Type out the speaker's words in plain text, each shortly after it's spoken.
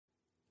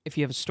If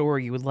you have a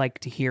story you would like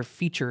to hear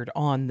featured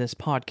on this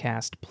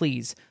podcast,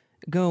 please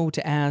go to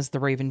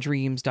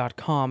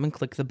astheravendreams.com and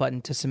click the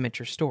button to submit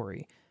your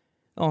story.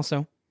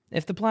 Also,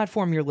 if the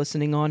platform you're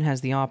listening on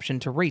has the option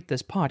to rate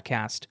this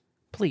podcast,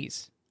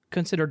 please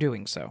consider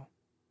doing so.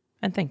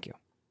 And thank you.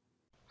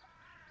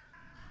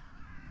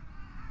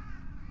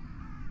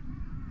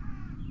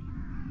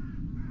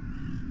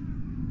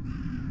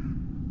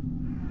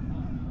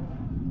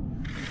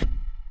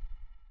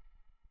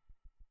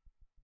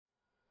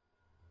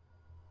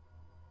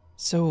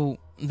 So,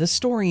 this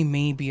story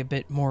may be a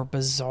bit more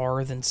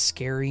bizarre than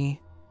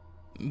scary,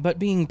 but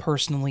being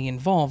personally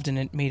involved in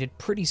it made it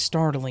pretty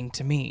startling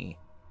to me.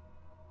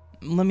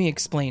 Let me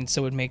explain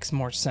so it makes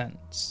more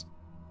sense.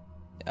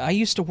 I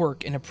used to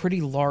work in a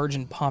pretty large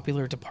and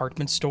popular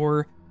department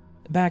store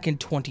back in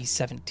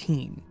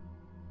 2017,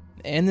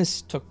 and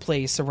this took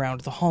place around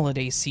the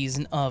holiday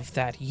season of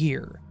that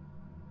year.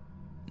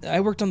 I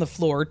worked on the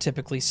floor,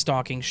 typically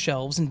stocking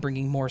shelves and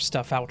bringing more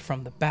stuff out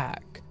from the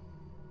back.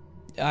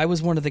 I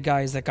was one of the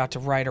guys that got to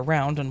ride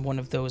around on one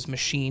of those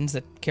machines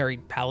that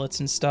carried pallets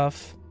and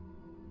stuff.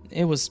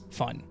 It was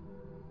fun.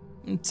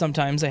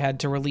 Sometimes I had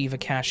to relieve a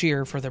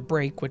cashier for their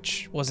break,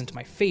 which wasn't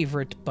my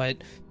favorite,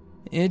 but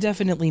it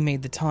definitely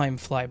made the time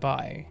fly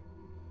by.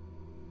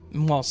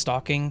 While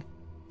stocking,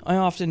 I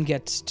often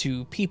get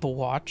to people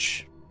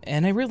watch,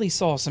 and I really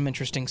saw some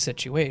interesting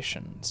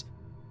situations.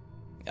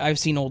 I've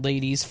seen old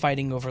ladies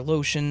fighting over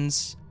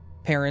lotions,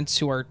 parents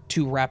who are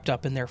too wrapped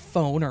up in their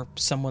phone or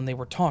someone they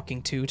were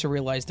talking to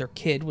realize their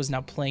kid was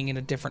now playing in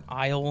a different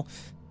aisle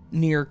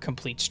near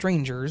complete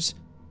strangers.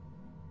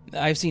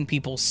 I've seen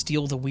people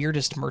steal the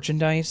weirdest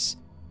merchandise,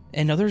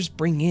 and others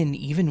bring in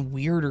even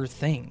weirder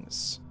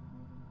things.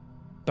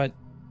 But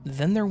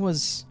then there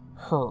was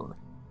her.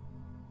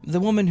 The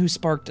woman who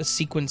sparked a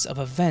sequence of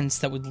events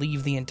that would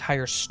leave the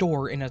entire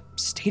store in a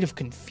state of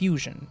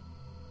confusion.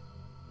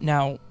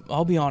 Now,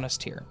 I'll be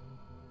honest here.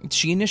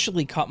 She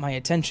initially caught my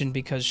attention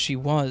because she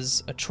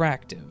was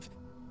attractive.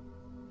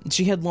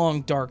 She had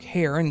long dark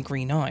hair and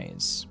green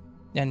eyes,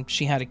 and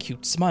she had a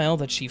cute smile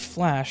that she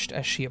flashed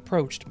as she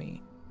approached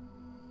me.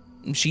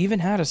 She even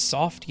had a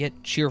soft yet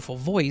cheerful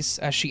voice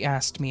as she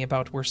asked me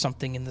about where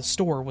something in the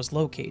store was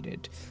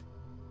located.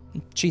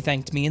 She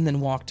thanked me and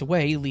then walked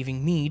away,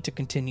 leaving me to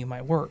continue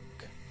my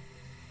work.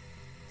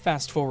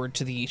 Fast forward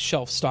to the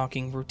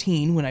shelf-stocking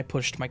routine when I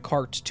pushed my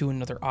cart to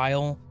another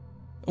aisle,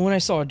 when I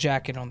saw a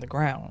jacket on the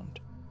ground.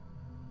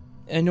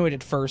 Annoyed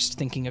at first,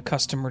 thinking a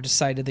customer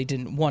decided they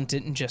didn't want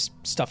it and just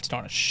stuffed it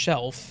on a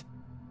shelf,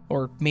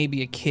 or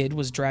maybe a kid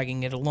was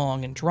dragging it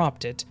along and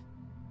dropped it,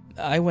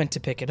 I went to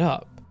pick it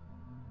up.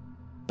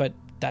 But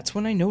that's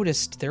when I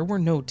noticed there were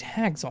no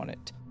tags on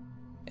it,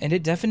 and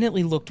it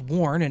definitely looked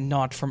worn and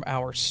not from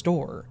our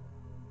store.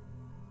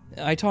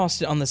 I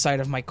tossed it on the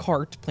side of my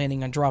cart,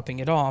 planning on dropping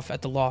it off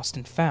at the Lost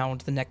and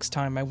Found the next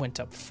time I went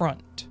up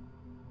front.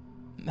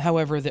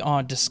 However, the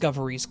odd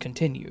discoveries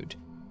continued.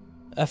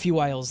 A few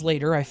aisles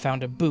later, I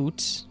found a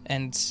boot,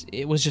 and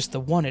it was just the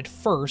one at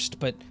first,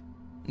 but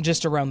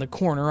just around the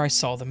corner I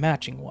saw the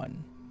matching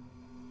one.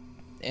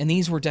 And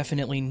these were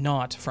definitely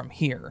not from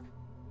here.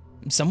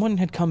 Someone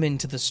had come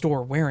into the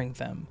store wearing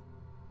them.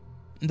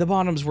 The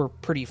bottoms were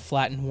pretty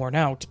flat and worn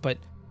out, but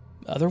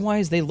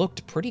otherwise they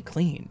looked pretty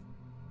clean.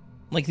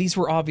 Like these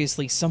were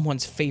obviously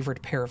someone's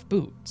favorite pair of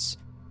boots.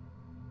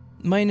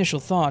 My initial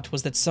thought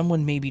was that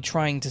someone may be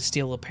trying to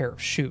steal a pair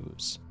of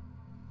shoes.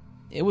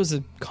 It was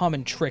a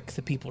common trick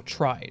that people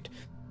tried.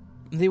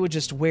 They would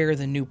just wear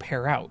the new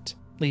pair out,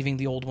 leaving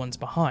the old ones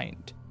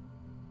behind.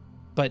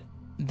 But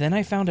then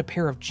I found a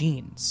pair of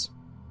jeans.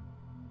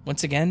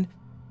 Once again,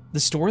 the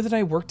store that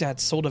I worked at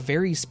sold a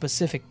very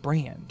specific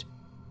brand,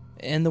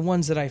 and the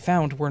ones that I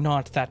found were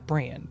not that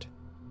brand.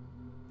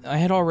 I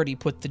had already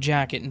put the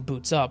jacket and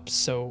boots up,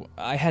 so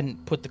I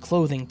hadn't put the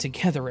clothing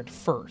together at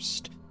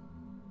first.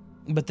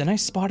 But then I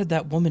spotted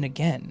that woman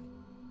again.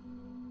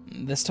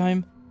 This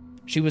time,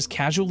 she was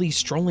casually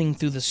strolling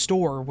through the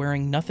store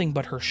wearing nothing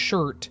but her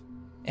shirt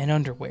and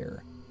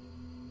underwear.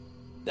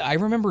 I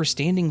remember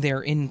standing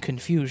there in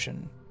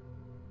confusion.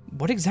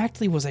 What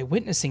exactly was I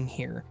witnessing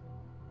here?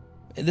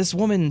 This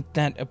woman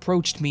that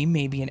approached me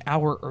maybe an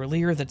hour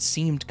earlier that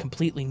seemed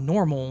completely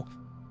normal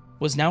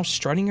was now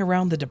strutting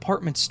around the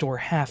department store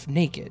half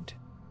naked.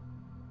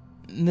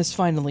 This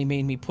finally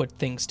made me put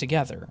things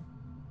together.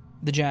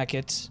 The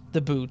jacket,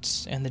 the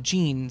boots, and the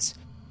jeans,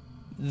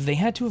 they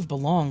had to have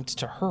belonged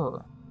to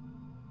her.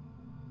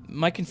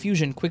 My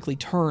confusion quickly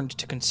turned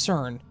to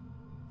concern,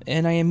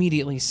 and I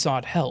immediately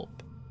sought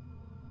help.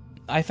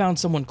 I found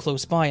someone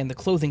close by in the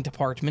clothing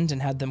department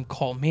and had them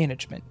call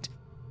management.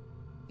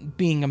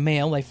 Being a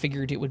male, I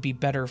figured it would be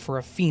better for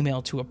a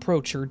female to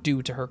approach her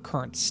due to her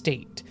current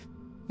state,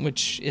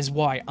 which is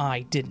why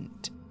I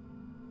didn't.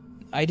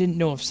 I didn't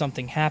know if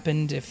something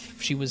happened, if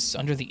she was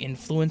under the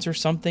influence or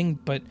something,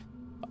 but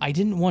I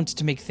didn't want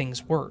to make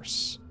things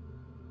worse.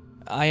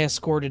 I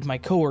escorted my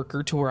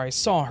coworker to where I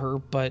saw her,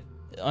 but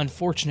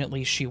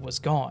unfortunately she was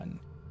gone.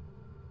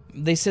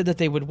 They said that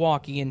they would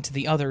walk in to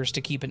the others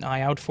to keep an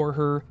eye out for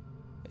her,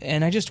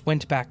 and I just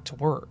went back to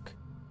work.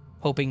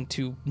 hoping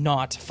to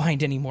not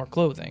find any more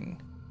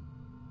clothing.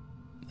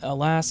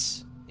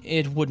 Alas,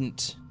 it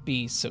wouldn't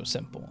be so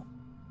simple.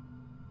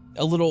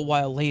 A little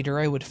while later,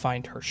 I would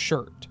find her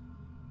shirt.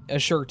 A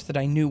shirt that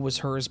I knew was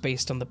hers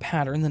based on the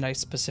pattern that I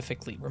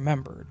specifically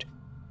remembered.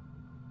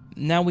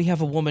 Now we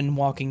have a woman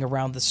walking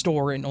around the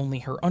store in only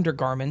her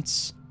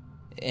undergarments,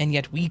 and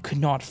yet we could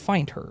not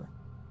find her.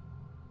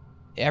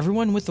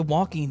 Everyone with the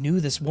walkie knew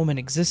this woman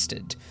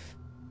existed,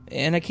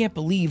 and I can't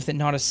believe that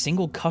not a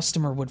single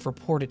customer would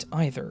report it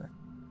either.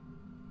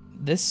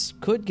 This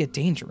could get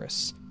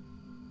dangerous.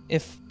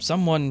 If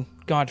someone,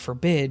 God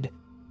forbid,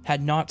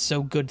 had not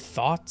so good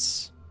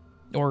thoughts,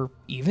 or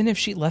even if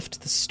she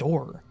left the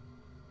store.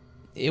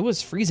 It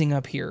was freezing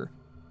up here.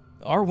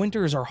 Our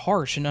winters are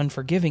harsh and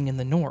unforgiving in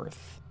the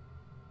north.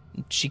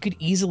 She could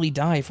easily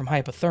die from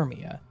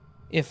hypothermia,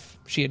 if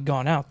she had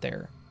gone out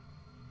there.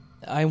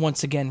 I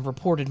once again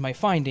reported my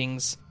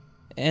findings,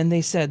 and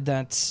they said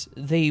that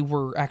they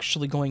were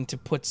actually going to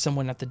put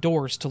someone at the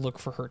doors to look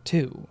for her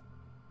too.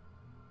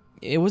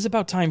 It was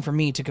about time for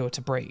me to go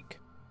to break,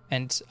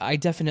 and I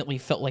definitely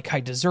felt like I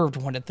deserved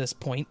one at this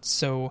point,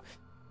 so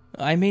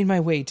I made my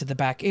way to the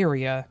back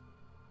area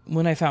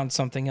when I found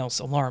something else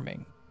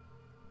alarming.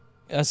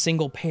 A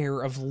single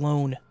pair of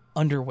lone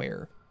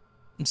underwear,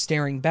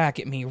 staring back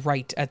at me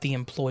right at the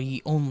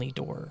employee-only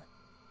door.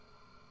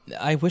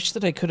 I wish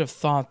that I could have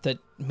thought that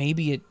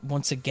maybe it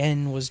once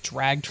again was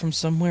dragged from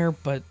somewhere,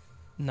 but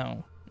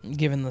no.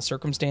 Given the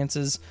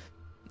circumstances,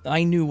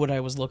 I knew what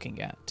I was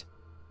looking at.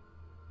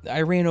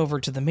 I ran over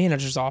to the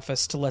manager's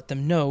office to let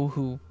them know,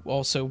 who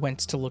also went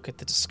to look at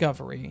the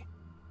discovery.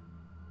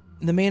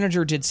 The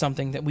manager did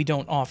something that we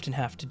don't often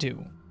have to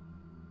do.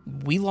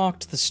 We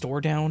locked the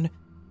store down,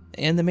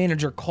 and the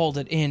manager called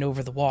it in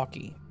over the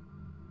walkie.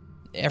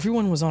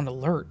 Everyone was on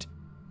alert,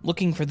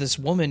 looking for this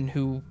woman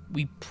who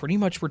we pretty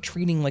much were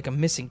treating like a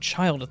missing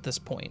child at this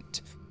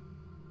point.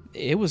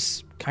 It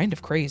was kind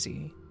of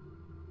crazy.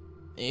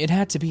 It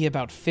had to be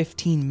about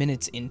 15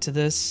 minutes into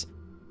this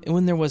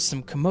when there was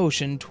some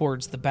commotion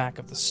towards the back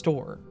of the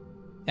store,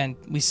 and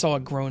we saw a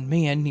grown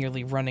man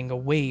nearly running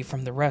away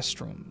from the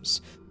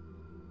restrooms.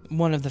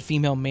 One of the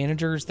female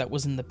managers that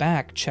was in the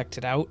back checked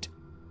it out,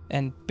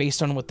 and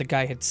based on what the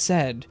guy had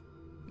said,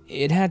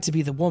 it had to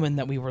be the woman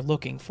that we were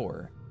looking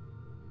for.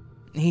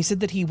 He said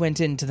that he went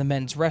into the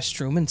men's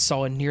restroom and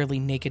saw a nearly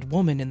naked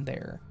woman in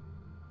there,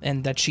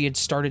 and that she had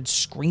started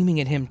screaming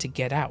at him to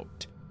get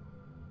out.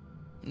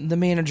 The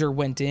manager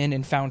went in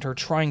and found her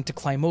trying to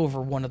climb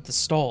over one of the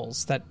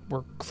stalls that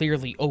were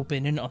clearly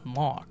open and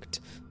unlocked.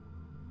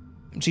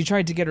 She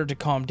tried to get her to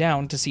calm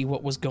down to see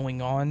what was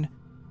going on,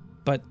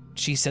 but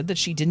she said that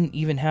she didn't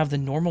even have the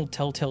normal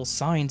telltale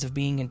signs of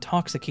being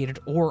intoxicated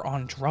or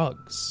on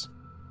drugs.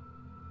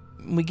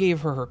 We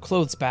gave her her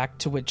clothes back,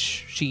 to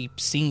which she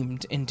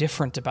seemed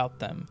indifferent about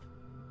them,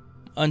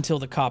 until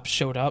the cops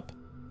showed up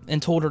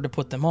and told her to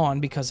put them on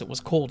because it was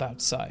cold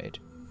outside.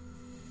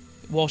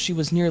 While she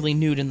was nearly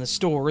nude in the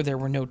store, there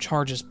were no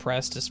charges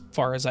pressed as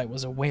far as I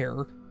was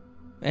aware,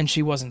 and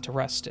she wasn't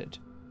arrested.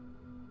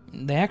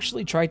 They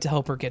actually tried to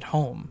help her get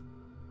home.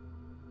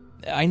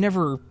 I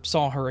never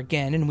saw her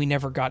again, and we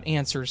never got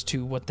answers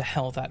to what the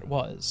hell that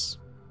was.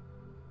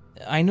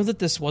 I know that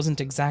this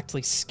wasn't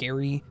exactly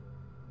scary,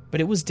 but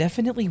it was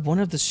definitely one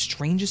of the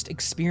strangest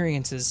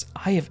experiences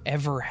I have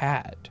ever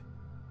had.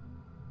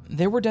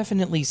 There were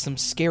definitely some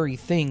scary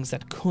things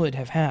that could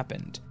have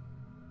happened,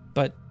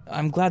 but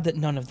I'm glad that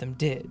none of them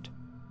did.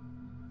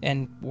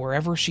 And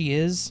wherever she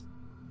is,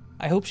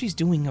 I hope she's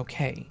doing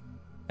okay,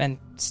 and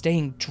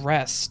staying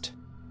dressed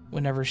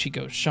whenever she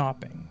goes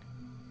shopping.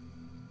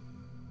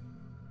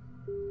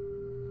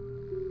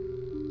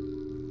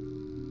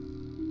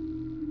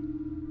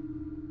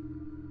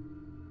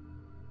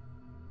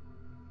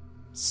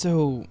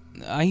 So,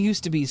 I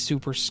used to be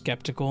super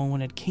skeptical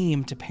when it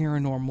came to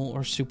paranormal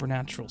or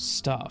supernatural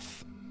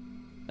stuff.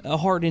 A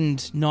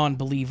hardened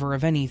non-believer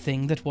of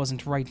anything that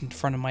wasn't right in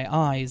front of my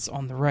eyes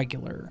on the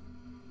regular.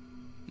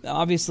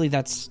 Obviously,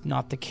 that's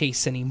not the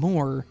case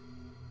anymore,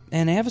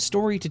 and I have a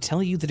story to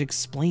tell you that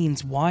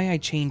explains why I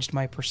changed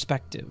my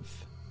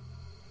perspective.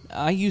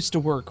 I used to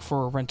work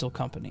for a rental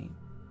company.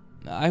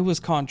 I was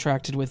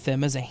contracted with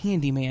them as a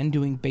handyman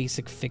doing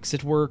basic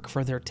fix-it work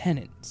for their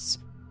tenants.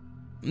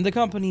 The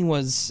company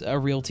was a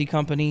realty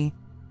company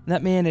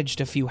that managed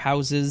a few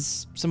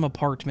houses, some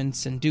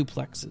apartments, and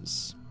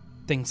duplexes.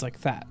 Things like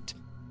that.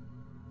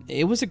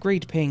 It was a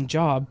great paying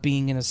job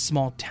being in a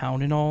small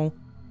town and all,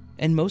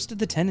 and most of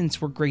the tenants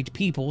were great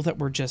people that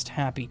were just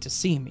happy to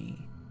see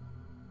me.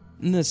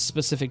 This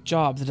specific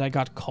job that I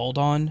got called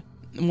on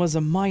was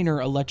a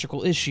minor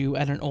electrical issue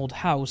at an old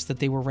house that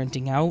they were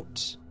renting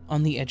out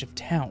on the edge of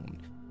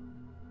town.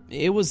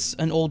 It was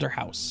an older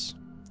house,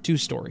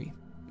 2-story.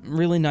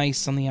 Really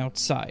nice on the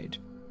outside.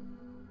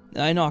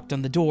 I knocked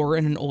on the door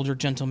and an older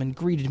gentleman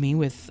greeted me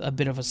with a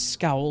bit of a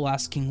scowl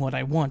asking what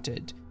I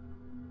wanted.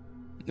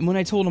 When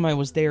I told him I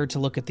was there to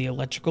look at the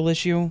electrical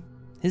issue,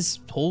 his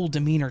whole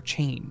demeanor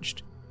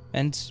changed,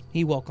 and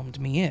he welcomed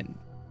me in.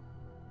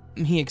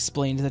 He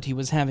explained that he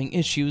was having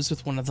issues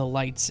with one of the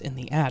lights in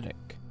the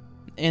attic,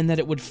 and that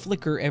it would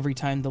flicker every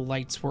time the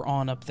lights were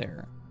on up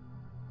there,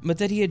 but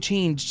that he had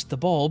changed the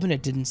bulb and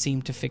it didn't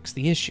seem to fix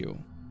the issue.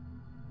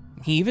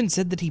 He even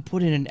said that he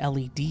put in an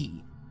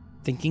LED,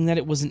 thinking that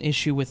it was an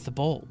issue with the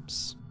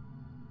bulbs.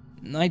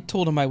 I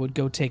told him I would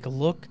go take a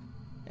look,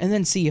 and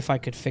then see if I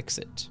could fix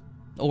it,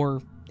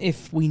 or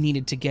if we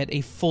needed to get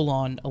a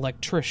full-on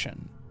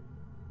electrician.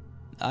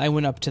 I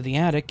went up to the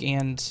attic,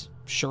 and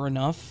sure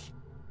enough,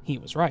 he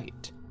was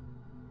right.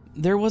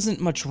 There wasn't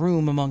much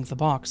room among the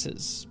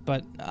boxes,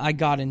 but I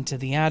got into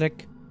the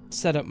attic,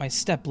 set up my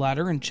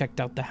stepladder, and checked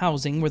out the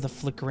housing where the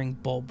flickering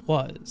bulb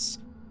was.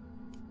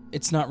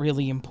 It's not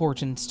really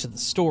important to the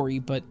story,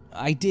 but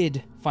I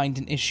did find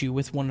an issue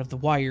with one of the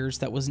wires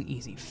that was an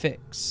easy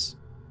fix.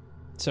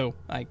 So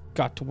I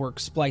got to work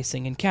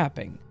splicing and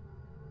capping.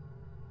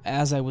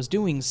 As I was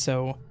doing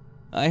so,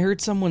 I heard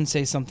someone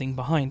say something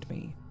behind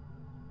me.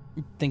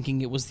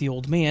 Thinking it was the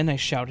old man, I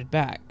shouted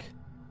back,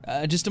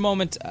 "Just a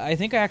moment, I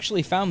think I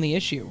actually found the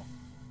issue."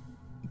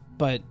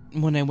 But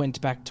when I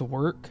went back to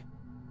work,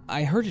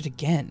 I heard it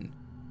again.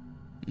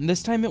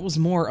 This time it was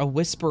more a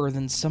whisper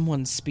than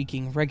someone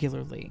speaking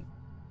regularly.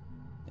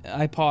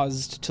 I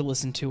paused to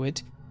listen to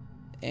it,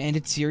 and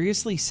it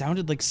seriously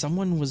sounded like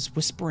someone was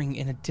whispering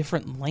in a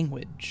different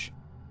language.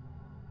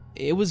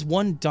 It was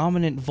one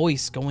dominant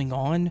voice going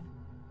on,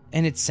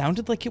 and it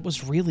sounded like it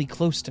was really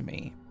close to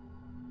me.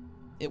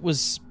 It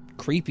was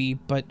creepy,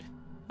 but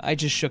I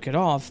just shook it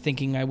off,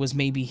 thinking I was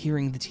maybe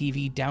hearing the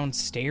TV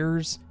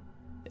downstairs,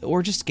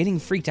 or just getting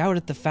freaked out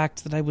at the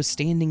fact that I was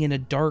standing in a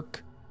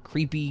dark,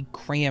 creepy,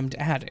 crammed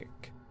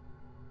attic.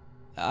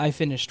 I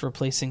finished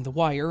replacing the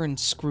wire and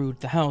screwed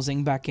the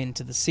housing back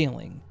into the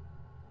ceiling.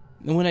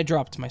 When I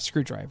dropped my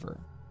screwdriver,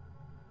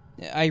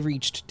 I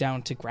reached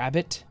down to grab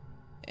it,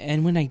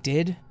 and when I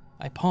did,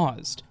 I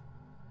paused.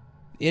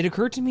 It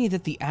occurred to me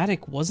that the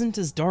attic wasn't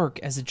as dark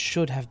as it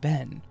should have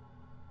been.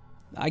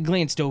 I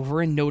glanced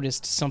over and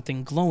noticed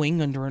something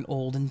glowing under an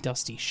old and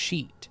dusty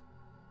sheet.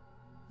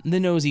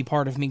 The nosy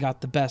part of me got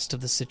the best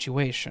of the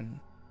situation,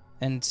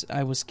 and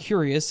I was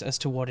curious as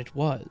to what it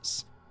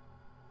was.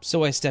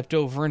 So I stepped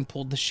over and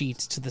pulled the sheet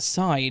to the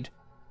side,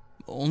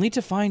 only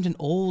to find an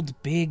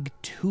old, big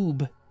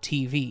tube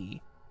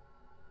TV.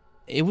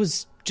 It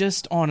was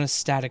just on a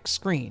static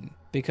screen,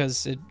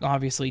 because it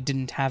obviously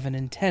didn't have an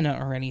antenna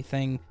or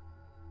anything,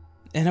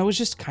 and I was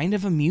just kind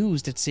of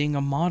amused at seeing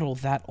a model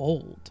that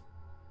old.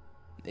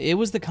 It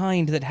was the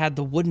kind that had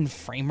the wooden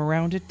frame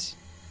around it,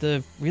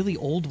 the really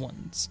old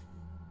ones,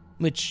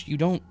 which you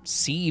don't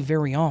see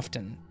very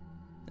often,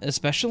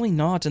 especially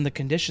not in the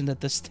condition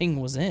that this thing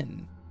was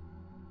in.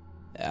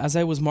 As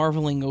I was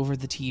marveling over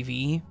the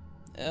TV,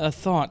 a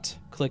thought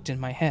clicked in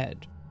my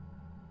head.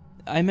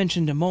 I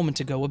mentioned a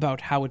moment ago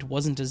about how it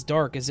wasn't as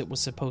dark as it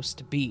was supposed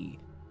to be,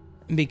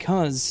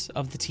 because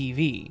of the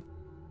TV.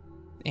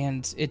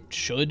 And it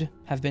should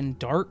have been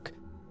dark,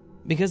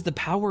 because the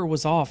power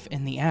was off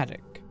in the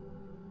attic.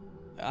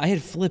 I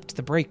had flipped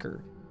the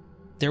breaker.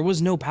 There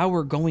was no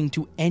power going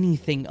to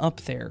anything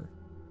up there.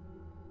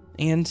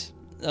 And,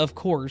 of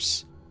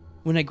course,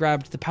 when I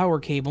grabbed the power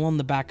cable on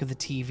the back of the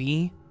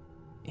TV,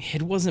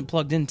 it wasn't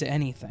plugged into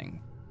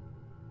anything,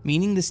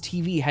 meaning this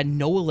TV had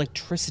no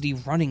electricity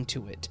running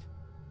to it,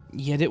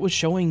 yet it was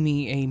showing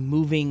me a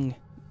moving,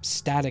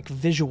 static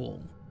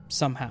visual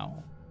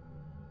somehow.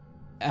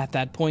 At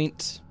that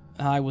point,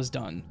 I was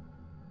done.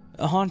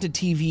 A haunted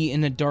TV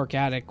in a dark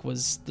attic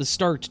was the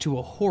start to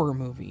a horror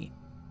movie,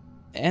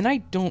 and I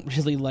don't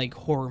really like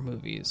horror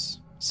movies,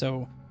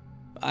 so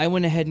I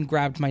went ahead and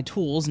grabbed my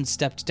tools and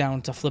stepped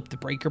down to flip the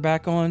breaker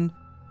back on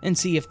and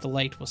see if the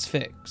light was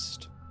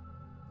fixed.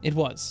 It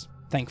was,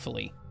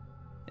 thankfully,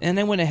 and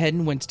I went ahead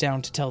and went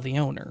down to tell the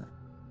owner.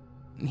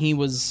 He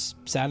was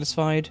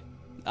satisfied,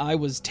 I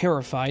was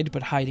terrified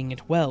but hiding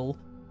it well,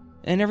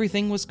 and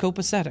everything was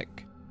copacetic.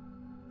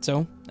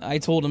 So I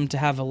told him to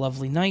have a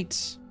lovely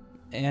night,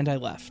 and I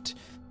left.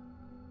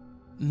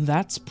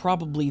 That's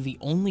probably the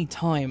only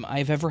time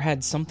I've ever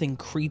had something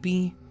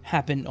creepy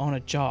happen on a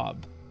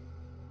job.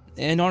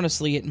 And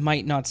honestly, it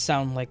might not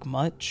sound like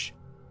much,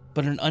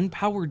 but an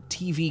unpowered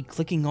TV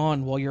clicking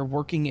on while you're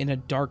working in a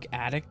dark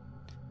attic,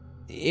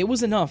 it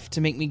was enough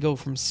to make me go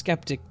from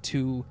skeptic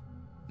to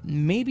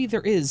maybe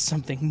there is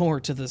something more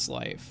to this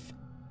life.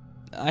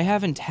 I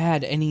haven't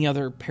had any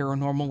other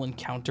paranormal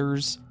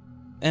encounters,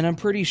 and I'm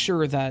pretty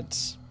sure that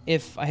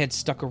if I had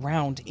stuck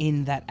around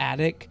in that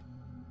attic,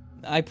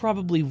 I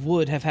probably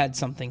would have had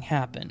something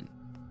happen.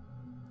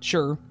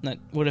 Sure, that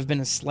would have been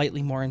a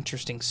slightly more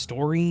interesting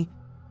story,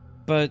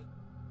 but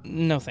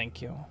no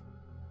thank you.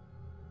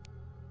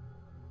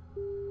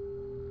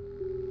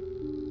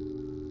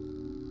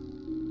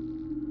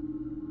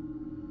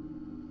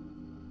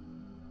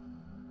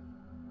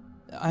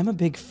 I'm a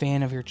big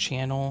fan of your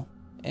channel,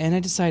 and I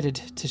decided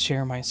to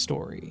share my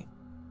story.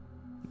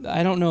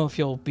 I don't know if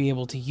you'll be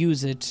able to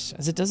use it,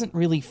 as it doesn't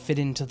really fit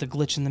into the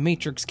glitch in the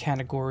Matrix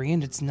category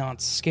and it's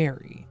not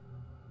scary.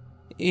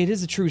 It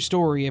is a true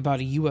story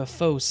about a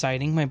UFO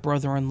sighting my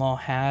brother-in-law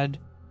had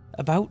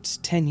about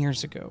 10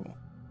 years ago.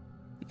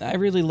 I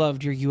really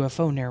loved your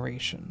UFO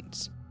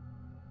narrations.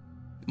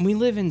 We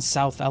live in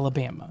South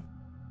Alabama,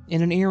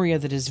 in an area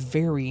that is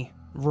very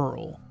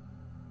rural.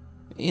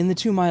 In the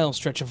 2-mile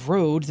stretch of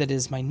road that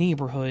is my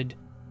neighborhood,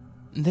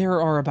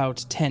 there are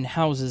about 10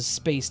 houses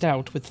spaced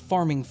out with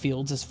farming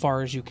fields as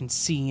far as you can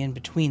see in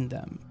between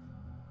them.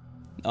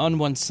 On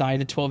one side,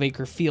 a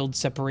 12-acre field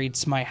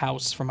separates my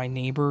house from my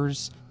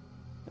neighbor's.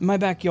 My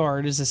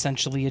backyard is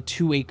essentially a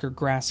 2-acre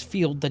grass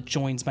field that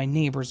joins my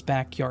neighbor's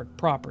backyard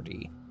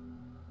property,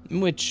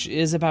 which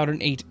is about an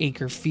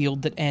 8-acre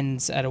field that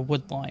ends at a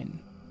woodline.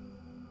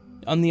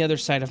 On the other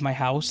side of my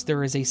house,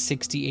 there is a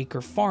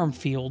 60-acre farm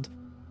field,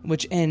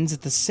 which ends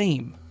at the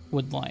same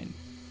woodline.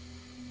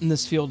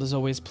 This field is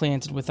always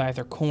planted with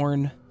either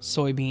corn,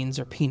 soybeans,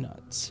 or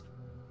peanuts.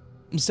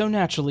 So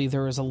naturally,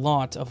 there is a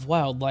lot of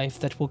wildlife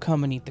that will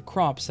come and eat the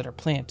crops that are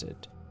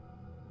planted.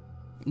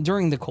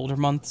 During the colder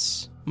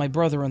months, my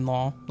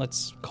brother-in-law,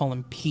 let's call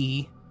him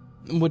P,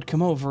 would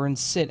come over and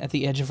sit at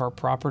the edge of our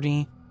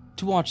property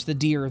to watch the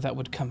deer that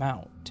would come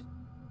out.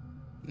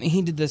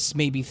 He did this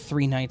maybe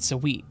 3 nights a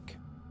week,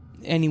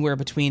 anywhere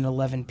between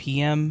 11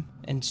 p.m.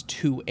 and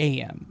 2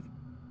 a.m.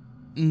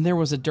 There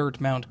was a dirt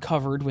mound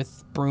covered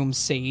with broom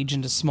sage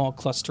and a small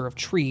cluster of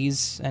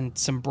trees and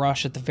some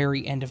brush at the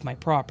very end of my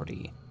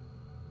property.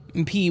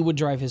 P would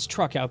drive his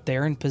truck out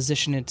there and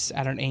position it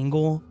at an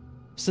angle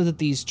so that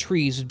these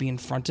trees would be in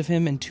front of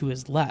him and to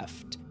his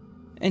left,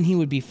 and he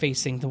would be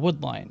facing the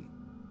woodline.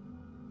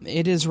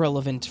 It is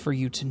relevant for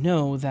you to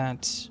know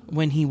that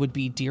when he would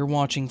be deer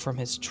watching from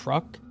his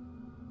truck,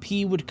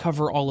 P would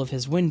cover all of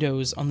his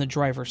windows on the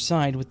driver's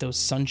side with those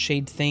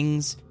sunshade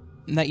things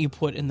that you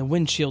put in the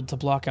windshield to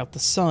block out the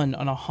sun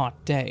on a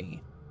hot day.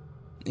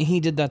 He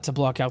did that to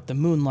block out the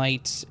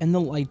moonlight and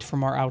the light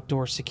from our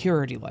outdoor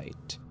security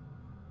light.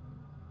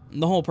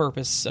 The whole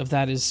purpose of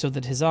that is so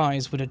that his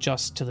eyes would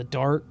adjust to the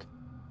dark,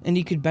 and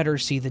he could better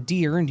see the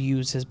deer and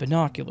use his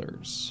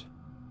binoculars.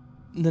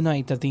 The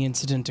night that the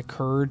incident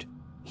occurred,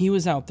 he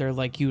was out there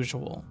like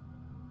usual.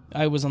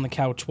 I was on the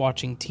couch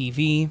watching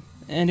TV,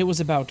 and it was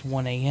about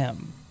 1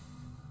 a.m.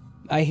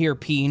 I hear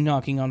P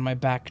knocking on my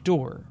back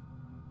door.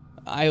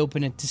 I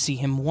open it to see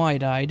him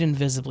wide-eyed and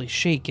visibly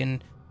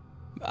shaken.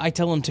 I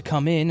tell him to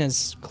come in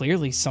as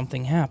clearly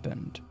something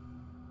happened.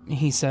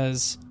 He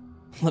says,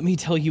 "Let me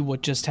tell you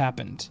what just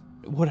happened,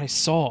 what I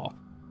saw."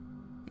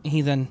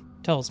 He then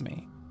tells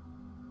me.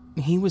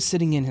 He was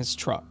sitting in his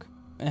truck,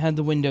 had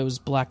the windows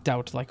blacked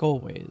out like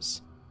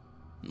always,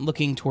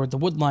 looking toward the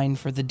woodline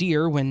for the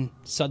deer when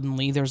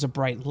suddenly there's a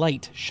bright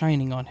light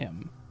shining on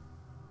him.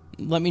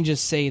 Let me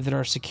just say that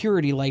our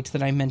security light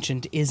that I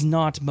mentioned is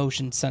not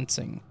motion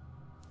sensing.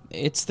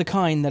 It's the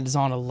kind that is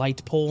on a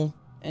light pole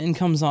and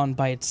comes on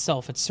by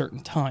itself at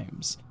certain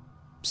times,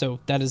 so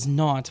that is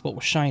not what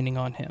was shining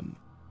on him.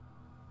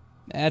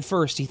 At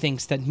first, he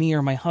thinks that me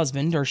or my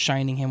husband are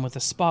shining him with a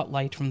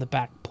spotlight from the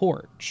back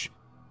porch,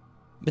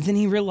 but then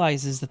he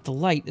realizes that the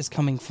light is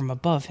coming from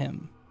above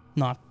him,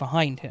 not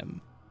behind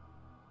him.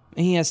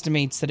 He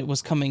estimates that it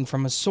was coming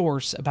from a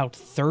source about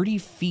 30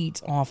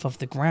 feet off of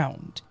the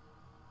ground,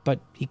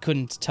 but he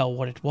couldn't tell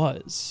what it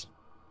was.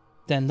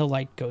 Then the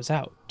light goes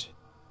out.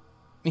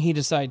 He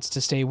decides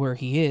to stay where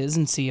he is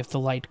and see if the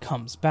light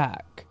comes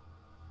back.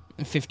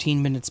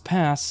 15 minutes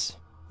pass,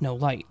 no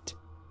light.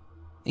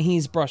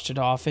 He's brushed it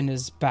off and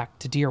is back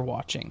to deer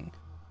watching.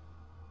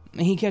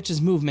 He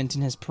catches movement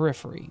in his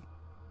periphery.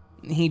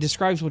 He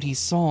describes what he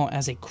saw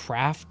as a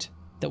craft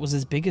that was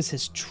as big as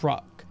his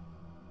truck.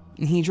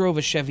 He drove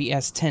a Chevy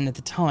S10 at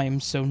the time,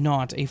 so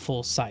not a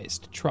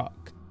full-sized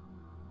truck.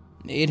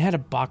 It had a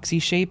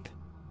boxy shape,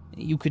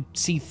 you could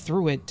see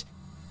through it,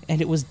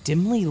 and it was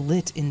dimly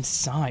lit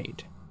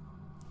inside.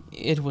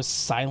 It was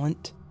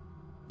silent,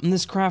 and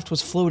this craft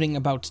was floating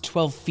about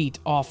 12 feet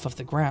off of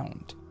the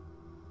ground.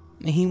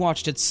 He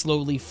watched it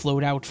slowly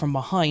float out from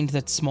behind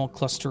that small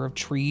cluster of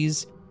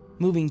trees,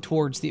 moving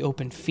towards the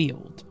open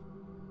field.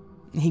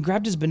 He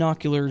grabbed his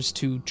binoculars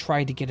to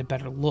try to get a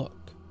better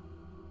look.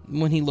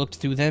 When he looked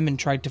through them and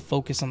tried to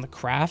focus on the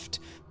craft,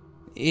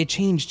 it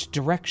changed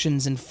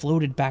directions and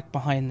floated back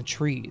behind the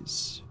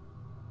trees.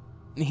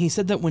 He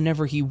said that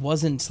whenever he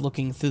wasn't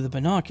looking through the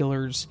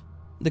binoculars,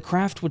 the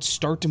craft would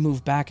start to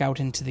move back out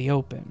into the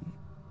open.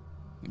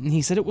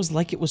 He said it was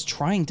like it was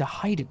trying to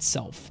hide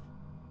itself,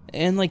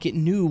 and like it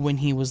knew when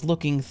he was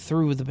looking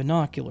through the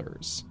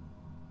binoculars.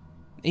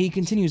 He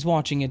continues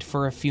watching it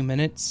for a few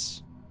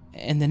minutes,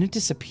 and then it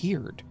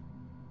disappeared.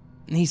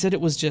 He said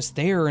it was just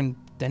there, and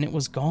then it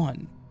was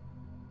gone.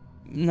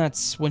 And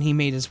that's when he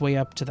made his way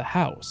up to the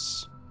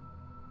house.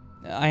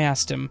 I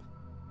asked him,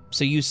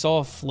 "So you saw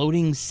a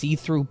floating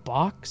see-through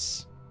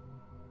box?"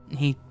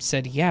 He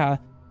said yeah,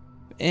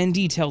 and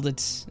detailed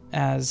it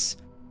as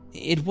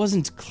it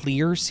wasn't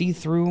clear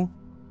see-through,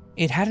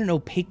 it had an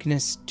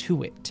opaqueness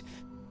to it,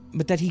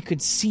 but that he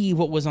could see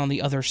what was on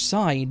the other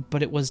side,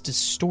 but it was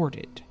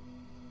distorted.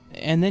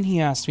 And then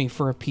he asked me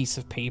for a piece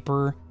of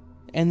paper,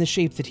 and the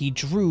shape that he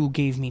drew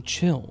gave me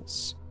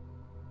chills.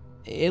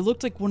 It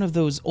looked like one of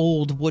those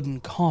old wooden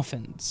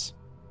coffins,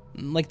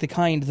 like the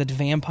kind that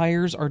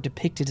vampires are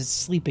depicted as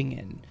sleeping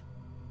in.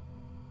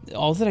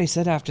 All that I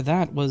said after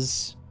that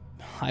was,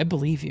 "I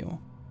believe you."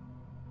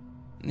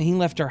 He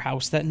left our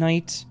house that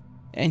night,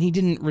 and he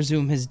didn't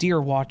resume his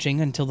deer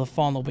watching until the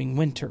following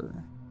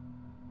winter.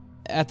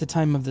 At the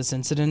time of this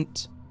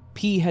incident,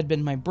 P had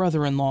been my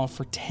brother-in-law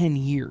for 10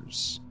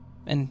 years,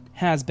 and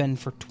has been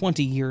for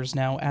 20 years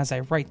now as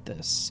I write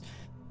this.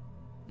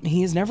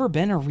 He has never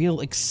been a real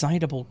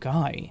excitable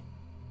guy.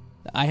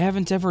 I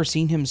haven't ever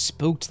seen him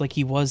spooked like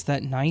he was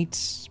that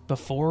night,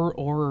 before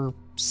or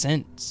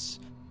since.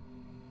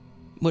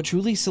 What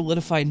truly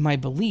solidified my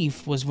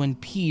belief was when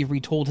P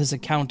retold his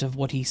account of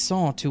what he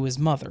saw to his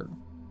mother,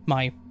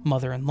 my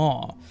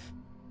mother-in-law.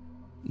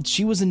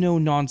 She was a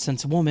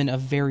no-nonsense woman of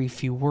very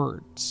few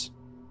words.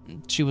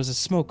 She was a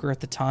smoker at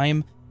the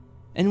time,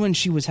 and when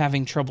she was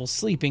having trouble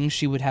sleeping,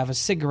 she would have a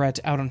cigarette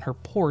out on her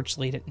porch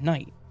late at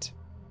night.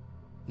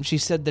 She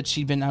said that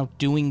she'd been out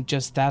doing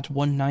just that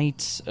one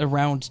night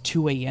around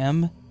 2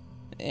 a.m.,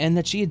 and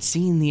that she had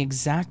seen the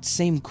exact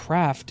same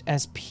craft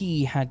as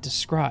P had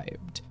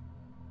described.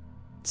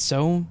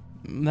 So,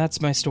 that's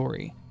my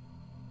story.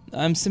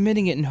 I'm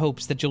submitting it in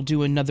hopes that you'll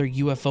do another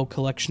UFO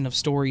collection of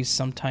stories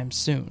sometime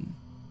soon.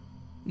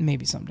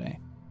 Maybe someday.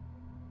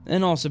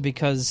 And also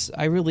because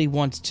I really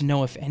want to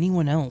know if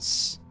anyone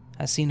else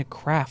has seen a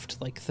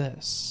craft like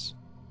this.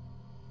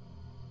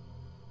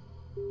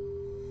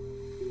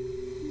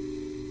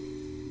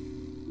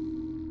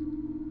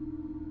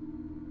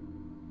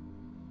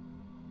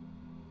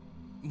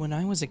 When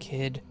I was a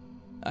kid,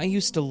 I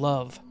used to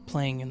love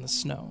playing in the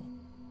snow.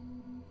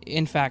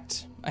 In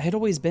fact, I had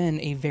always been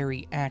a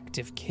very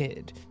active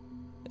kid,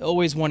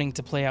 always wanting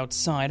to play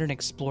outside and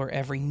explore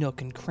every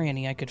nook and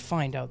cranny I could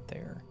find out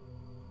there.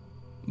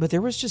 But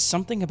there was just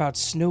something about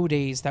snow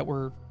days that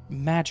were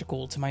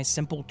magical to my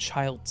simple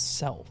child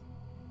self.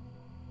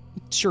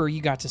 Sure,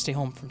 you got to stay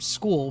home from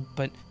school,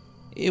 but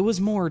it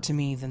was more to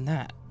me than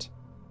that.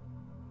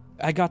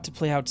 I got to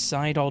play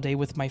outside all day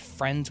with my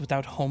friends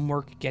without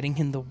homework getting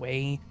in the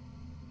way.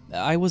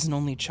 I was an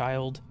only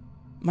child.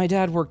 My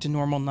dad worked a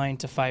normal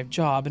 9-to-5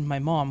 job, and my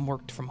mom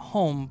worked from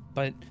home,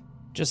 but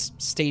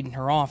just stayed in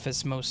her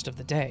office most of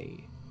the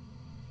day.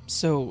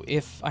 So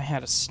if I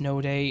had a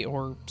snow day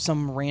or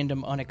some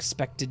random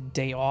unexpected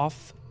day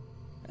off,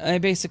 I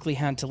basically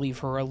had to leave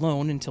her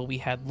alone until we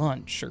had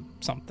lunch or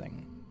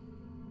something.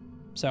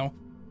 So,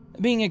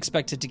 being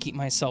expected to keep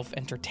myself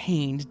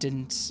entertained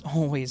didn't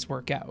always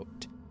work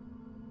out.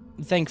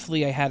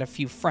 Thankfully, I had a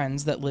few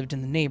friends that lived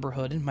in the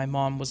neighborhood, and my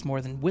mom was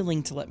more than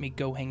willing to let me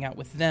go hang out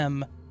with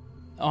them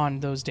on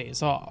those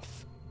days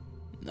off.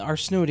 Our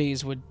snow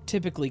days would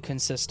typically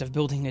consist of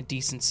building a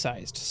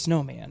decent-sized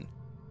snowman.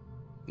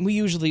 We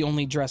usually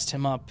only dressed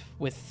him up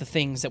with the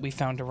things that we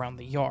found around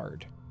the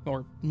yard,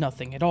 or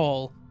nothing at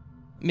all,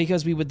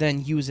 because we would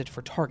then use it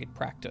for target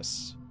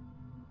practice.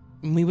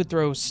 We would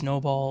throw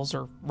snowballs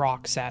or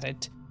rocks at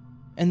it,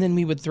 and then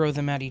we would throw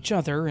them at each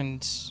other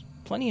and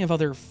plenty of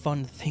other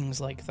fun things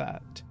like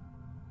that.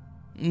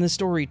 The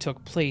story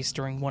took place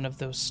during one of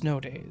those snow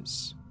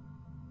days.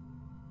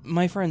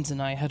 My friends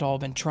and I had all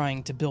been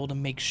trying to build a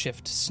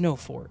makeshift snow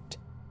fort.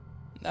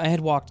 I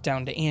had walked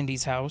down to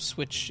Andy's house,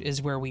 which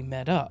is where we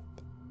met up.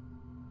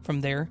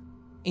 From there,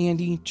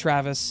 Andy,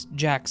 Travis,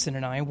 Jackson,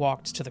 and I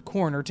walked to the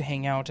corner to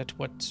hang out at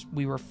what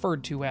we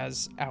referred to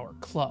as our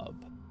club.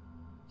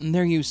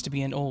 There used to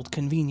be an old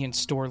convenience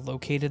store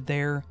located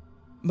there,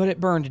 but it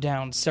burned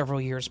down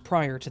several years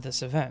prior to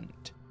this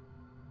event.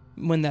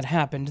 When that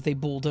happened, they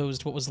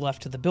bulldozed what was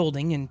left of the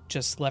building and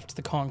just left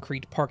the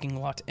concrete parking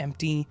lot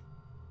empty,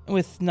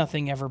 with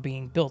nothing ever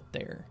being built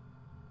there.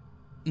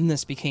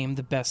 This became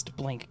the best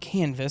blank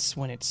canvas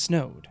when it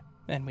snowed,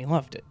 and we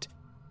loved it.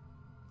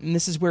 And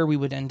this is where we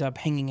would end up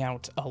hanging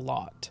out a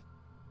lot.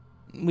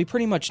 We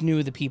pretty much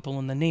knew the people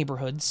in the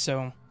neighborhood,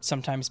 so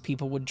sometimes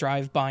people would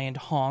drive by and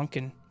honk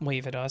and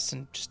wave at us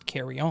and just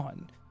carry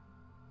on.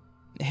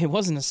 It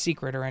wasn't a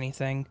secret or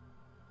anything.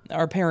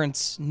 Our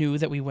parents knew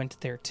that we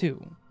went there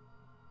too.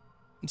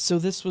 So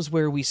this was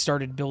where we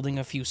started building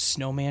a few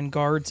snowman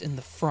guards in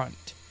the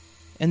front,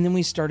 and then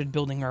we started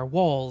building our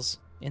walls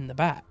in the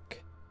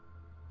back.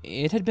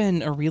 It had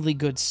been a really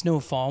good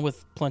snowfall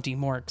with plenty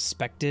more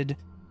expected,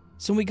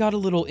 so we got a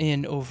little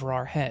in over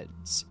our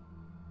heads.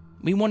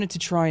 We wanted to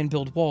try and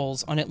build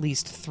walls on at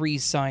least 3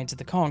 sides of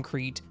the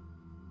concrete,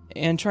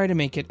 and try to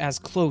make it as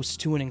close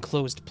to an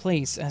enclosed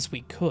place as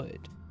we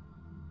could.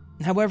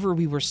 However,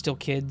 we were still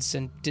kids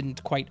and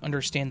didn't quite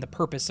understand the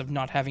purpose of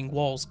not having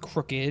walls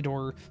crooked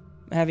or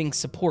having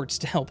supports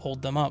to help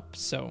hold them up,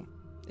 so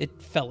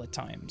it fell at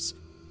times.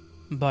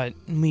 But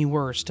we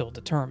were still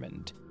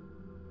determined.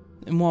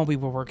 And while we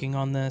were working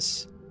on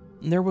this,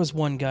 there was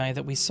one guy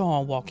that we saw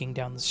walking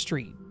down the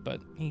street,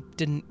 but he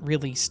didn't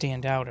really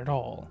stand out at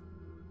all.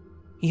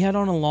 He had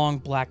on a long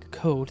black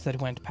coat that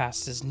went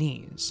past his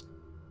knees.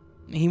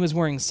 He was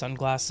wearing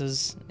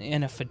sunglasses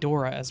and a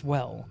fedora as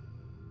well,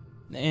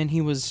 and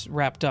he was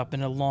wrapped up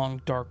in a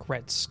long dark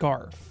red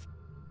scarf.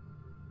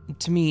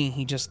 To me,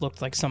 he just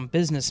looked like some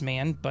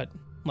businessman, but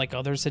like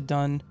others had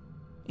done,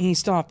 he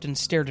stopped and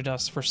stared at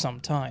us for some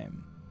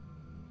time.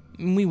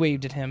 We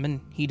waved at him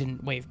and he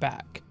didn't wave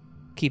back,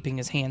 keeping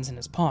his hands in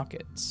his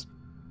pockets.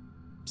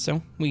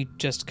 So we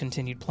just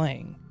continued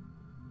playing.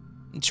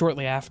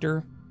 Shortly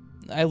after,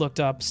 I looked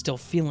up, still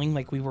feeling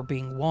like we were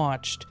being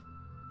watched,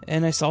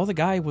 and I saw the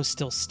guy was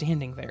still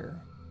standing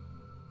there.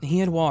 He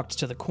had walked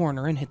to the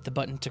corner and hit the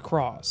button to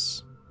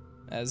cross,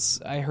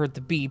 as I heard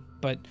the beep,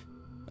 but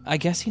I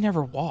guess he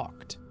never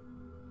walked.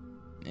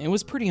 It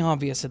was pretty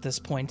obvious at this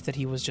point that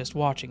he was just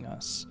watching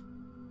us.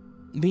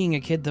 Being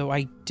a kid, though,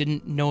 I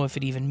didn't know if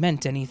it even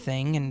meant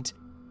anything, and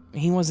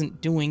he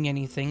wasn't doing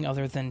anything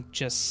other than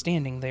just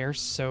standing there,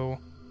 so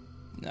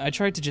I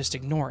tried to just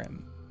ignore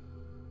him.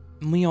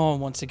 We all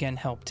once again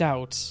helped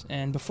out,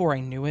 and before I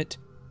knew it,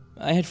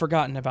 I had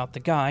forgotten about the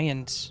guy,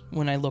 and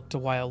when I looked a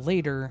while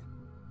later,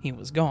 he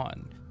was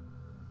gone.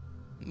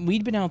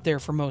 We'd been out there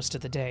for most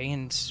of the day,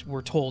 and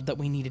were told that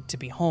we needed to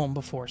be home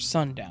before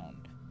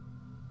sundown.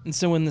 And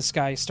so when the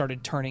sky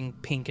started turning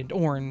pink and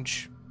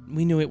orange,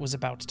 we knew it was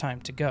about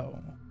time to go.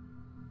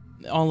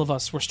 All of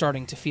us were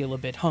starting to feel a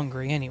bit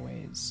hungry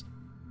anyways.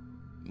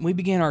 We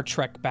began our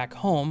trek back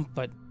home,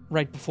 but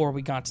right before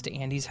we got to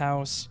Andy's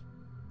house,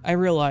 I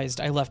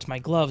realized I left my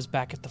gloves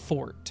back at the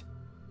fort.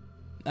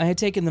 I had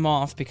taken them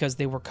off because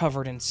they were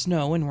covered in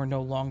snow and were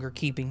no longer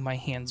keeping my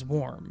hands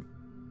warm.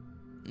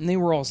 They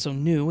were also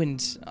new,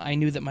 and I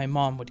knew that my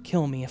mom would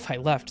kill me if I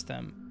left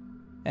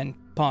them, and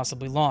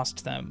possibly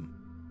lost them.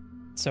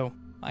 So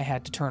I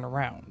had to turn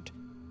around.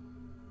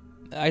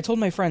 I told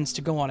my friends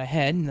to go on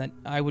ahead and that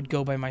I would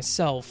go by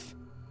myself,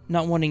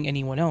 not wanting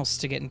anyone else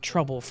to get in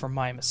trouble for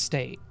my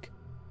mistake.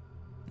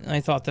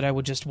 I thought that I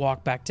would just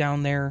walk back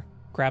down there,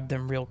 grab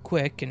them real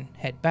quick, and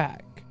head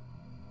back.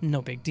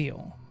 No big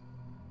deal.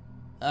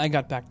 I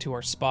got back to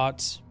our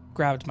spot,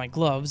 grabbed my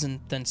gloves, and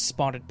then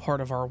spotted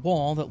part of our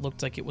wall that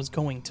looked like it was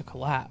going to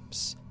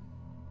collapse.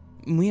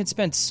 We had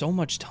spent so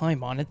much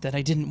time on it that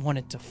I didn't want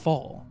it to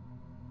fall.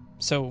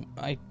 So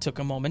I took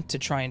a moment to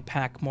try and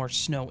pack more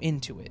snow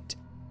into it.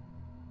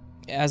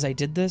 As I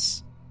did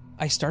this,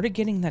 I started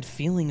getting that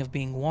feeling of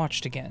being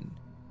watched again.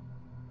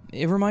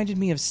 It reminded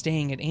me of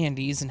staying at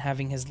Andy's and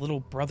having his little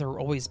brother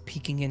always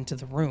peeking into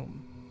the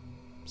room.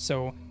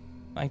 So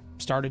I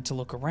started to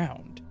look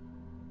around.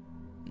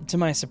 To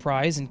my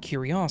surprise and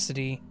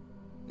curiosity,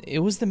 it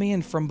was the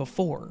man from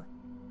before,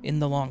 in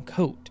the long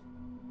coat,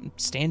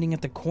 standing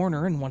at the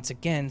corner and once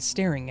again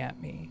staring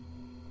at me.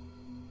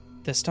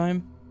 This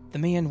time, the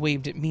man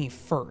waved at me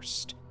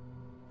first,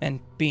 and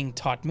being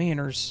taught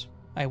manners,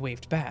 I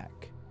waved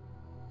back.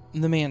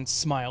 The man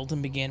smiled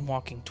and began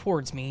walking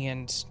towards me,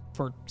 and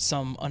for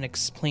some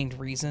unexplained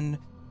reason,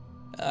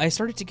 I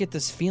started to get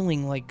this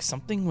feeling like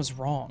something was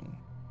wrong,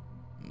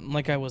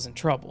 like I was in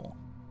trouble.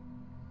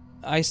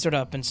 I stood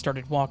up and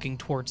started walking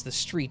towards the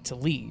street to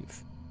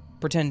leave,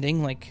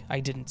 pretending like I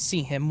didn't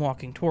see him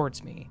walking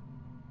towards me.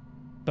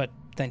 But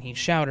then he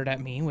shouted at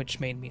me, which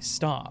made me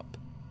stop.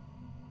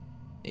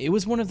 It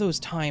was one of those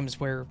times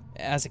where,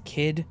 as a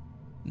kid,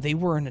 they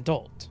were an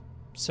adult,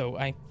 so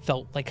I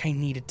felt like I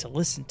needed to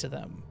listen to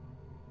them.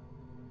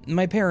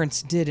 My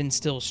parents did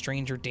instill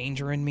stranger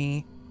danger in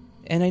me,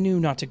 and I knew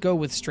not to go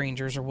with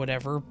strangers or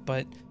whatever,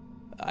 but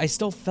I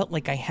still felt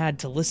like I had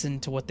to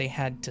listen to what they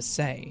had to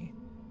say.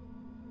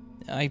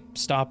 I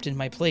stopped in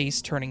my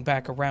place, turning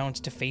back around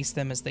to face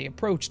them as they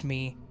approached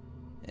me,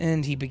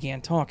 and he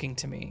began talking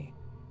to me.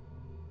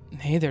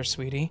 "Hey there,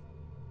 sweetie.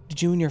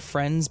 Did you and your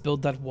friends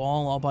build that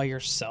wall all by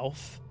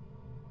yourself?"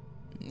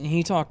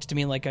 He talked to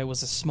me like I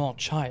was a small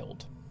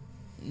child,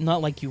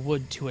 not like you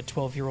would to a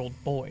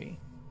 12-year-old boy.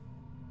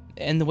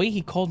 And the way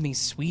he called me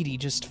sweetie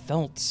just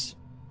felt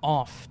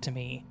off to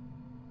me.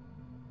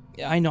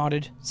 I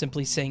nodded,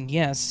 simply saying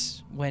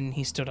yes, when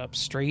he stood up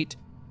straight,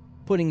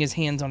 putting his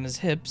hands on his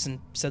hips, and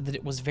said that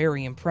it was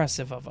very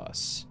impressive of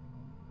us.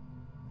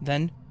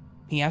 Then,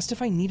 he asked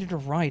if I needed a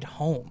ride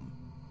home.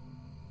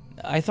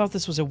 I thought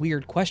this was a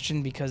weird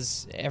question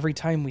because every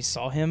time we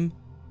saw him,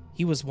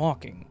 he was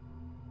walking.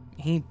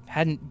 He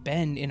hadn't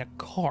been in a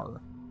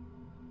car.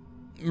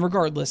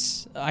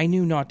 Regardless, I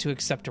knew not to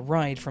accept a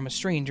ride from a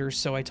stranger,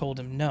 so I told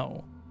him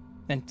no,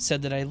 and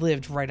said that I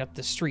lived right up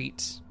the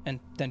street, and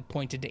then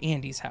pointed to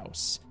Andy's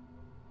house.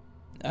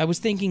 I was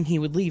thinking he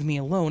would leave me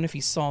alone if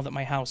he saw that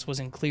my house was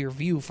in clear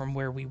view from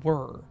where we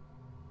were.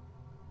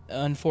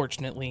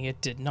 Unfortunately,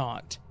 it did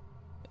not,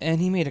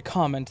 and he made a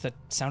comment that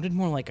sounded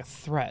more like a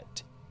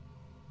threat.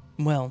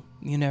 Well,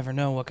 you never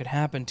know what could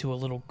happen to a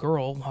little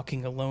girl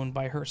walking alone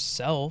by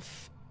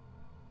herself.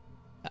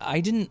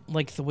 I didn't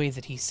like the way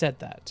that he said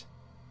that.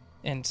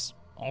 And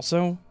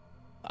also,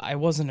 I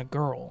wasn't a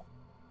girl.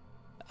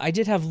 I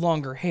did have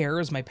longer hair,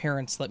 as my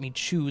parents let me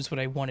choose what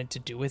I wanted to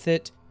do with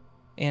it,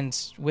 and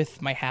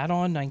with my hat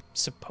on, I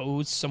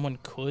suppose someone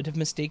could have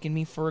mistaken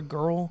me for a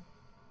girl.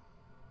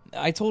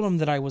 I told him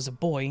that I was a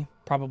boy,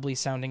 probably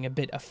sounding a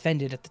bit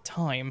offended at the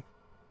time,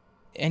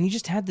 and he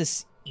just had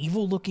this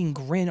evil-looking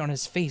grin on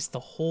his face the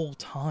whole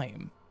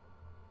time.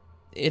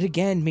 It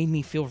again made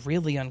me feel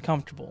really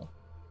uncomfortable,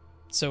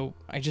 so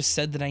I just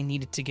said that I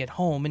needed to get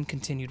home and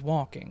continued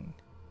walking.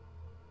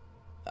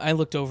 I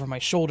looked over my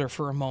shoulder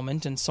for a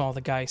moment and saw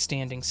the guy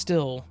standing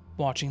still,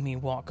 watching me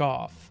walk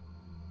off.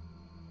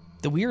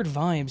 The weird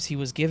vibes he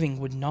was giving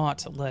would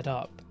not let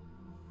up,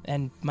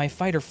 and my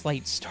fight or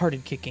flight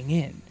started kicking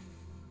in.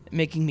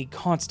 making me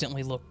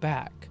constantly look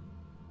back.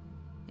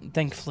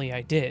 Thankfully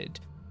I did,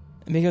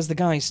 because the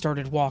guy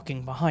started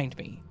walking behind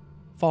me,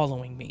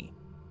 following me,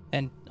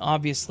 and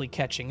obviously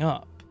catching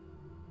up.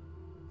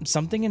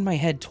 Something in my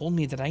head told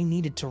me that I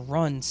needed to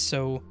run,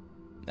 so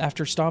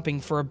after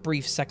stopping for a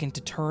brief second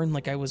to turn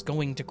like I was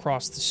going to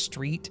cross the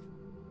street,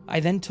 I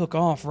then took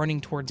off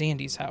running towards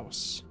Andy's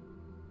house.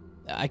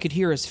 I could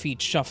hear his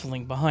feet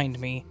shuffling behind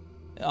me,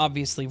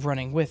 obviously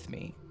running with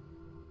me.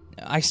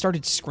 I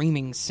started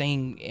screaming,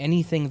 saying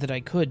anything that I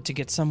could to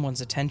get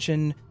someone's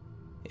attention,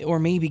 or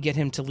maybe get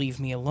him to leave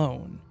me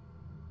alone.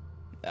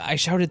 I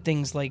shouted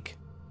things like,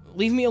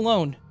 "Leave me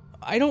alone!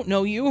 I don't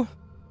know you!"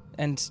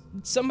 and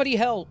 "Somebody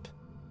help!"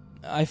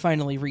 I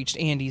finally reached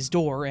Andy's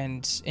door,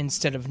 and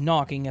instead of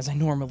knocking as I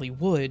normally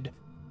would,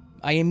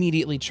 I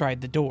immediately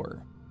tried the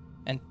door,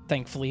 and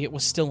thankfully it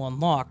was still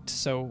unlocked,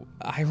 so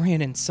I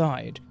ran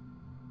inside.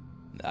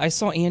 I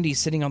saw Andy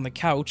sitting on the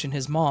couch, and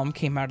his mom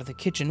came out of the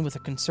kitchen with a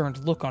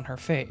concerned look on her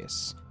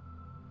face.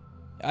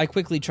 I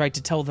quickly tried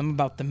to tell them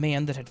about the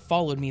man that had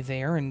followed me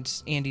there, and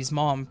Andy's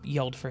mom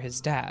yelled for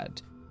his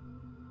dad.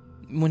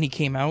 When he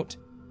came out,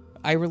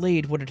 I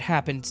relayed what had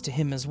happened to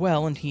him as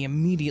well, and he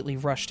immediately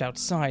rushed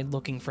outside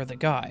looking for the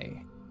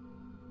guy.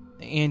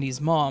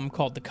 Andy's mom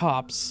called the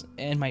cops,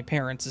 and my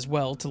parents as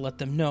well, to let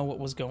them know what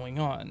was going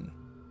on.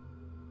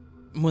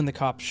 When the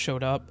cops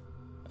showed up,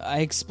 I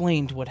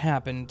explained what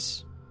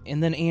happened,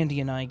 and then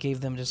Andy and I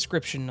gave them a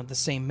description of the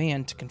same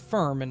man to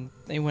confirm, and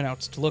they went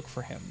out to look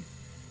for him.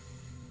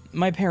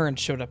 My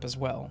parents showed up as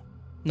well,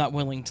 not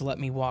willing to let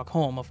me walk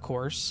home, of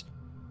course,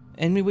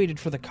 and we waited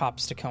for the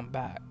cops to come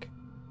back.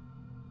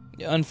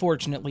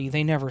 Unfortunately,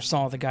 they never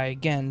saw the guy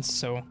again,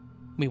 so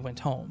we went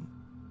home.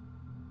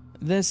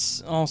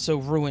 This also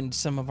ruined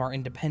some of our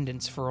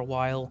independence for a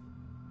while.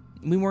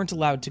 We weren't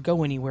allowed to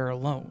go anywhere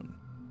alone.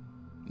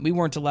 We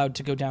weren't allowed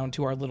to go down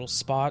to our little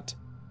spot,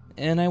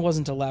 and I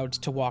wasn't allowed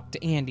to walk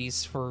to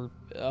Andy's for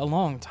a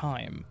long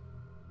time.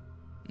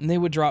 They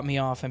would drop me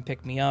off and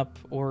pick me up,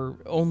 or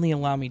only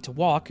allow me to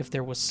walk if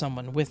there was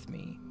someone with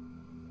me,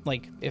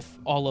 like if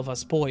all of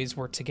us boys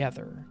were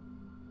together.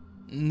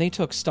 They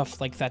took stuff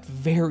like that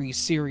very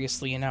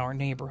seriously in our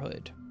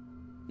neighborhood,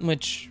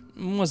 which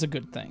was a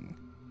good thing.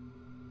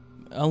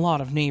 A lot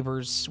of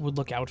neighbors would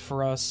look out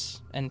for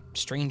us and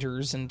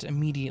strangers and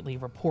immediately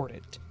report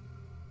it,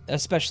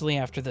 especially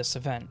after this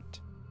event.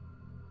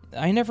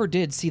 I never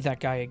did see that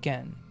guy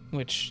again,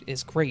 which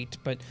is great,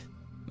 but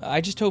I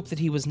just hope that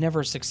he was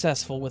never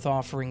successful with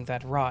offering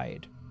that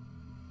ride.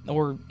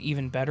 Or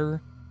even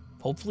better,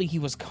 hopefully he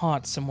was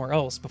caught somewhere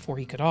else before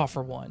he could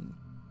offer one.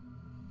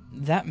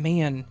 That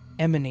man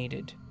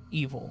emanated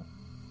evil,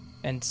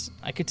 and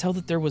I could tell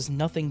that there was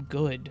nothing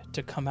good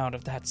to come out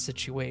of that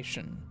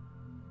situation.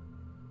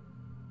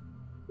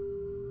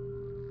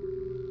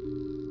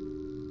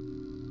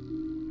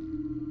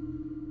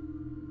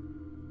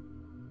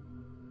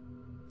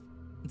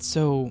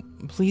 So,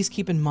 please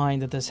keep in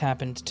mind that this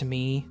happened to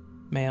me,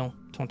 male,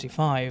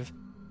 25,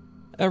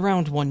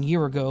 around 1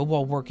 year ago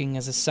while working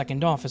as a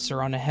second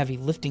officer on a heavy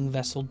lifting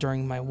vessel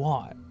during my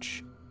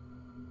watch.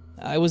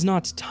 I was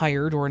not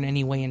tired or in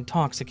any way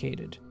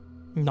intoxicated.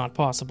 Not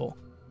possible.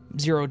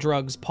 Zero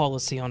drugs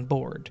policy on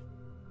board.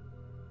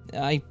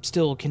 I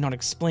still cannot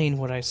explain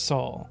what I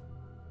saw.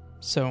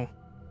 So,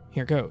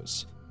 here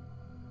goes.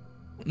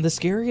 The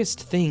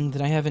scariest thing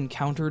that I have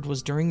encountered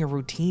was during a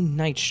routine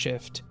night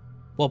shift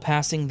while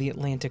passing the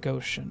Atlantic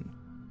Ocean.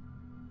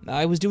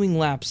 I was doing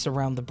laps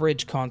around the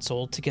bridge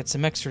console to get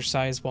some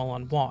exercise while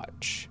on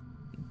watch.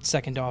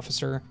 Second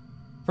officer,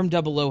 from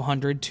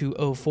 0000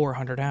 to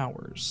 0400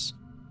 hours.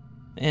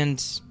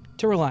 And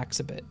to relax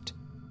a bit.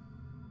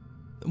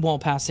 While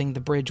passing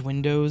the bridge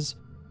windows,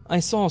 I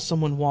saw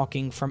someone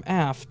walking from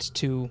aft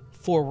to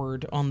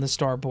forward on the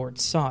starboard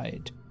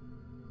side,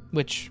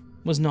 which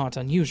was not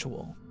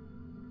unusual.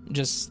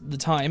 Just the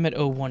time at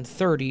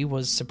 0130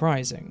 was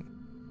surprising.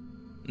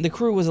 The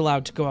crew was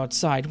allowed to go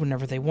outside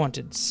whenever they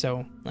wanted,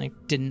 so I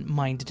didn't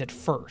mind it at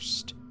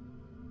first.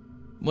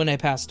 When I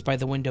passed by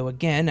the window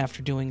again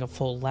after doing a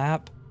full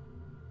lap,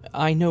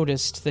 I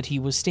noticed that he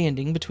was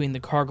standing between the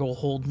cargo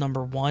hold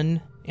number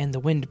 1 and the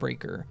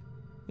windbreaker,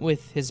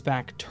 with his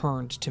back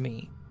turned to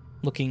me,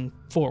 looking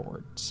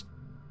forwards.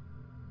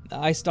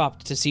 I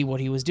stopped to see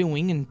what he was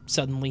doing, and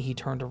suddenly he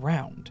turned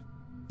around,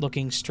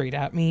 looking straight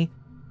at me,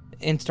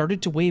 and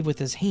started to wave with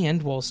his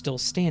hand while still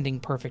standing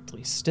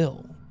perfectly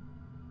still.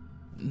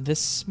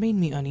 This made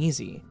me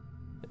uneasy,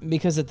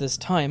 because at this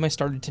time I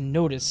started to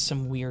notice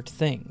some weird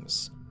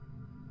things.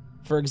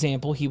 For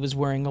example, he was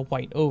wearing a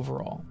white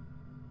overall,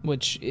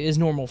 which is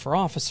normal for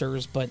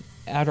officers, but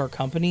at our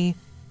company,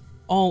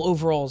 all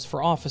overalls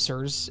for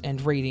officers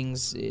and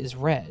ratings is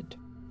red,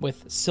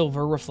 with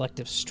silver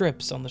reflective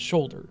strips on the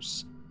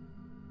shoulders.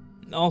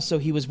 Also,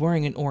 he was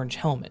wearing an orange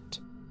helmet,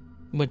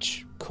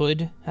 which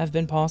could have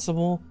been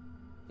possible.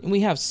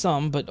 We have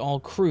some, but all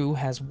crew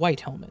has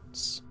white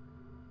helmets.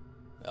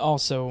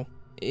 Also,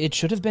 it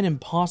should have been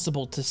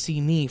impossible to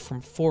see me from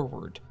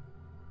forward.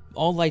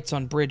 All lights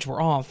on bridge were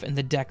off and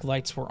the deck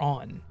lights were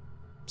on,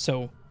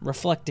 so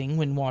reflecting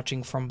when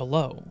watching from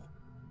below.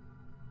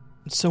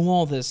 So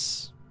while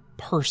this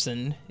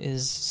person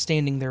is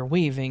standing there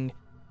waving,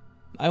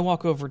 I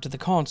walk over to the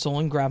console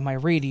and grab my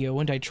radio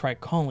and I try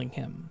calling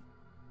him.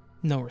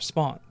 No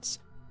response.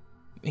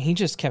 He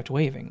just kept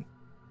waving,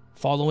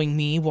 following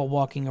me while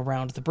walking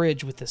around the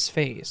bridge with his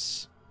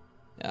face.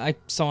 I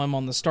saw him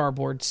on the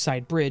starboard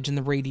side bridge and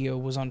the radio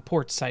was on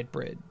port side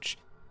bridge,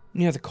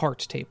 near the cart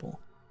table.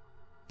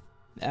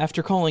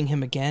 After calling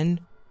him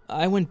again,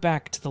 I went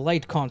back to the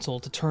light console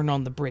to turn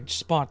on the bridge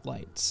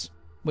spotlights,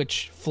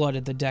 which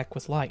flooded the deck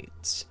with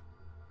lights.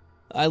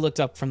 I looked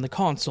up from the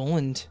console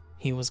and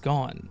he was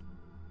gone.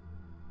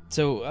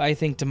 So I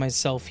think to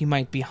myself he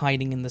might be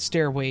hiding in the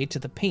stairway to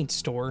the paint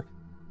store,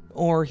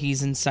 or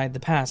he's inside the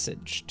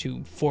passage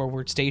to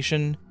forward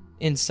station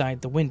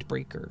inside the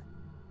windbreaker.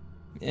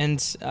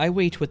 And I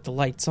wait with the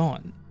lights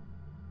on.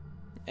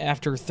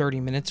 After 30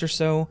 minutes or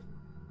so,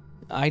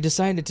 I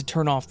decided to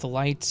turn off the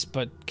lights,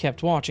 but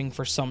kept watching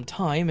for some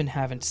time and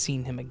haven't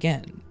seen him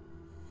again.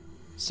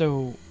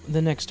 So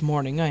the next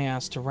morning I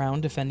asked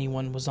around if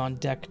anyone was on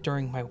deck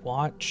during my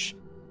watch,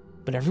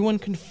 but everyone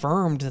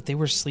confirmed that they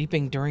were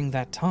sleeping during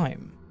that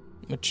time,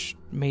 which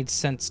made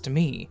sense to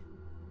me,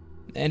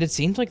 and it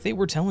seemed like they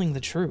were telling the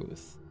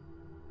truth.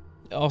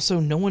 Also,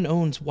 no one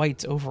owns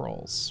white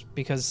overalls,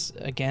 because,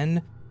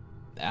 again,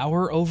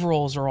 our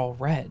overalls are all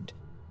red.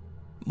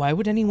 Why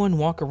would anyone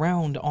walk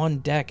around on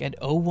deck at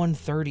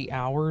 0130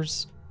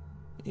 hours?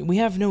 We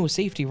have no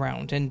safety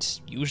round,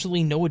 and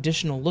usually no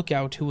additional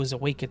lookout who is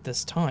awake at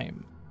this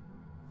time.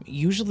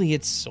 Usually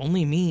it's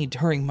only me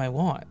during my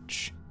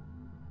watch.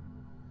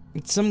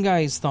 Some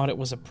guys thought it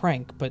was a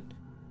prank, but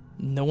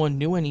no one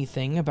knew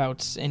anything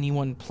about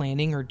anyone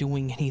planning or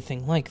doing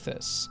anything like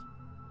this.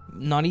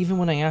 Not even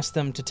when I asked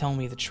them to tell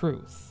me the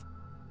truth.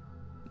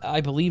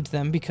 I believed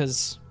them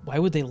because why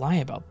would they lie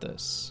about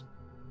this?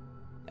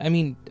 I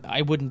mean,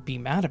 I wouldn't be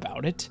mad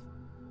about it.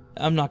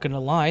 I'm not gonna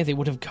lie, they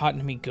would have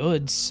gotten me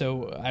good,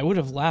 so I would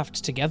have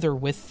laughed together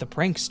with the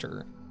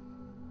prankster.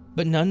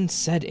 But none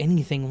said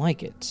anything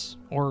like it,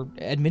 or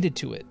admitted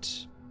to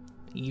it,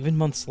 even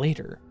months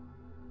later.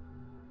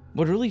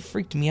 What really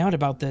freaked me out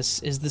about this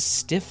is the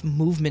stiff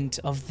movement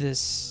of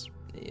this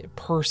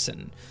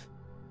person,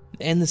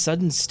 and the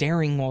sudden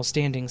staring while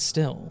standing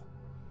still.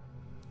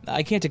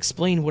 I can't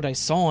explain what I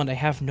saw, and I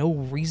have no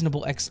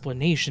reasonable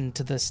explanation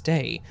to this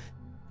day,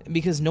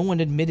 because no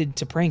one admitted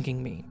to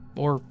pranking me,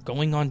 or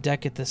going on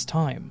deck at this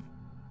time.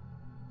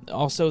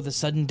 Also, the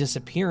sudden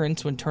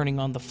disappearance when turning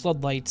on the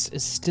floodlights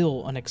is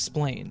still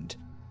unexplained.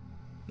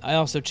 I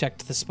also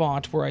checked the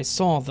spot where I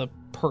saw the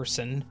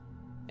person,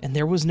 and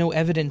there was no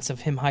evidence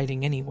of him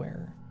hiding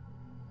anywhere.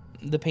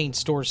 The paint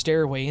store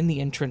stairway in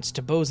the entrance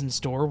to Bosun's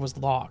store was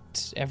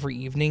locked every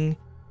evening,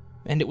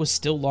 and it was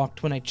still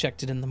locked when I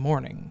checked it in the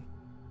morning.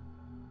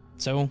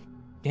 So,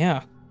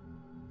 yeah,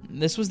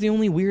 this was the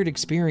only weird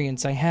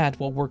experience I had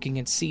while working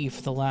at sea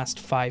for the last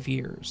 5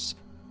 years.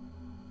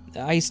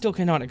 I still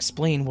cannot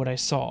explain what I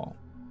saw.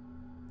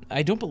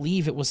 I don't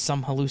believe it was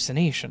some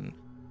hallucination,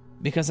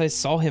 because I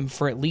saw him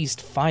for at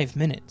least 5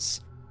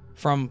 minutes,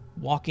 from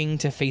walking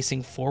to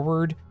facing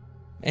forward,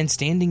 and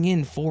standing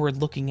in forward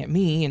looking at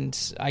me,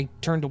 and I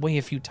turned away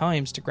a few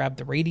times to grab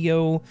the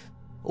radio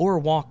or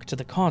walk to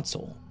the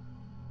console.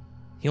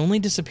 He only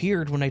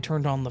disappeared when I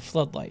turned on the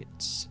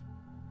floodlights.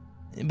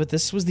 But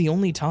this was the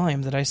only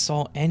time that I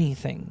saw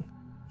anything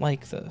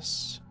like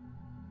this.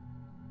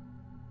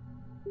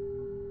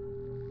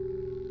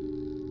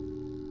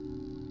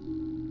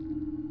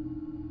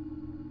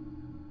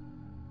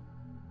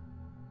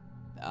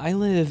 I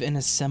live in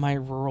a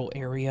semi-rural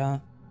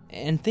area,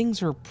 and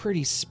things are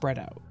pretty spread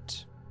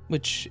out,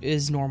 which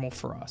is normal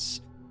for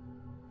us.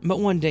 But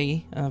one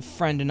day, a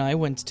friend and I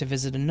went to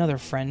visit another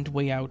friend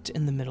way out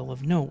in the middle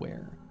of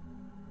nowhere.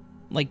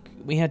 Like,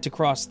 we had to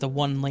cross the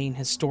one-lane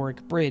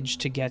historic bridge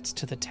to get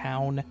to the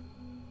town,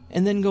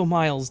 and then go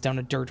miles down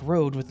a dirt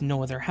road with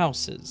no other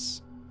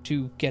houses,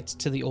 to get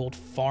to the old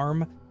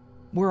farm,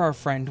 where our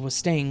friend was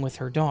staying with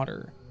her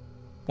daughter,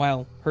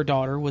 while her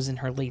daughter was in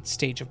her late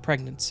stage of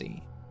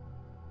pregnancy.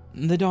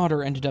 The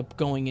daughter ended up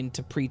going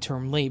into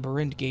preterm labor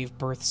and gave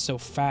birth so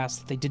fast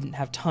that they didn't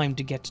have time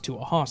to get to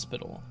a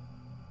hospital,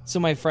 so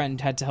my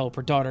friend had to help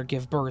her daughter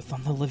give birth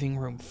on the living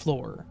room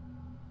floor.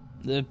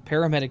 The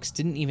paramedics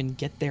didn't even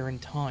get there in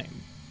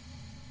time.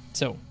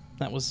 So,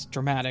 that was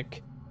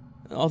dramatic,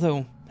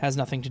 although has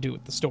nothing to do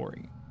with the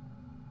story.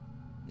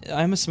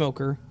 I'm a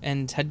smoker,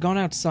 and had gone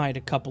outside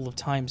a couple of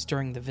times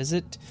during the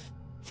visit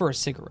for a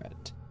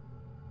cigarette.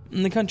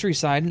 The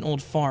countryside and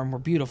old farm were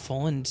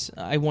beautiful, and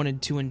I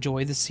wanted to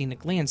enjoy the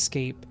scenic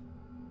landscape,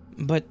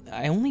 but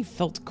I only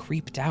felt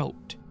creeped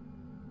out.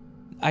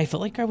 I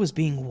felt like I was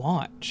being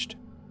watched.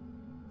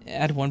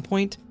 At one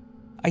point,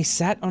 I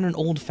sat on an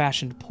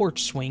old-fashioned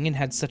porch swing and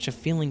had such a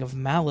feeling of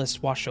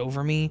malice wash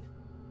over me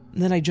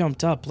that I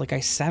jumped up like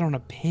I sat on a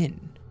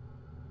pin.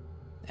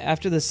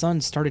 After the sun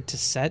started to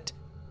set,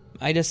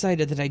 I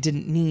decided that I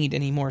didn't need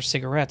any more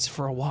cigarettes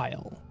for a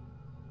while.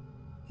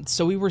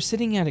 So we were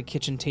sitting at a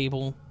kitchen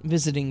table,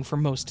 visiting for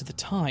most of the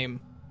time,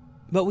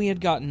 but we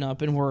had gotten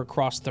up and were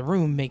across the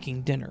room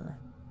making dinner.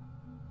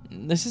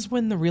 This is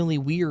when the really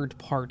weird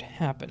part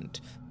happened.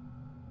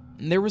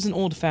 There was an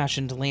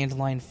old-fashioned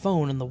landline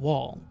phone in the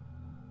wall.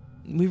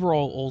 We were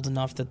all old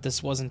enough that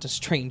this wasn't a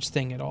strange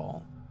thing at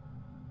all.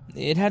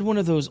 It had one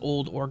of those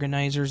old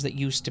organizers that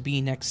used to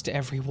be next to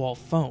every wall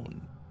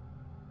phone.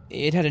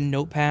 It had a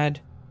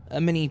notepad,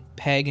 a mini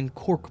peg and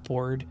cork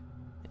board,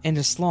 and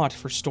a slot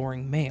for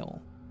storing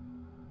mail.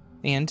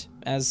 And,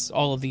 as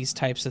all of these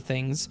types of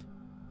things,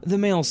 the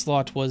mail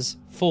slot was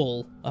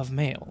full of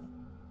mail.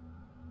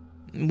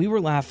 We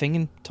were laughing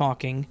and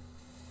talking,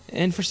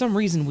 and for some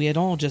reason we had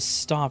all just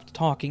stopped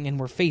talking and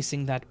were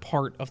facing that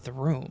part of the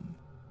room.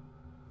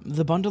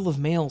 The bundle of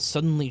mail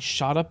suddenly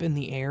shot up in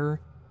the air,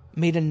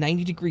 made a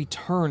 90-degree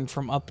turn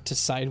from up to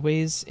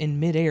sideways in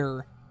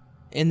midair,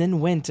 and then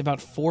went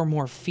about 4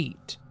 more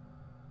feet.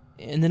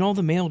 And then all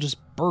the mail just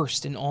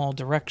burst in all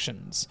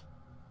directions,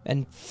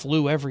 and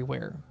flew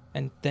everywhere,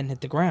 and then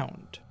hit the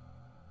ground.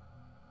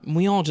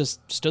 We all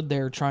just stood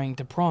there trying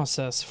to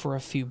process for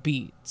a few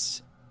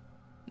beats.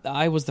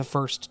 I was the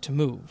first to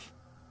move.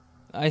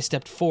 I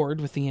stepped forward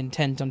with the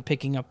intent on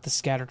picking up the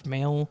scattered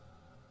mail.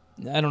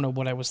 I don't know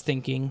what I was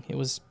thinking. It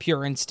was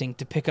pure instinct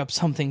to pick up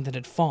something that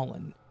had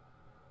fallen.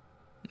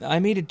 I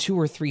made it 2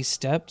 or 3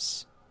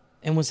 steps,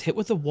 and was hit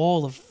with a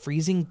wall of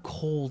freezing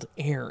cold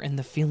air and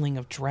the feeling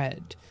of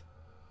dread.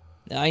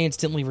 I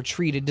instantly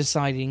retreated,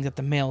 deciding that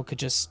the mail could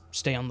just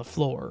stay on the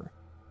floor.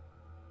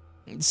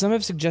 Some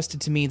have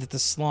suggested to me that the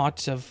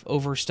slot of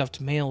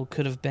overstuffed mail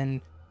could have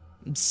been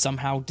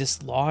somehow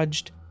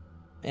dislodged,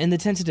 and the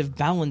tentative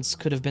balance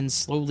could have been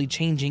slowly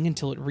changing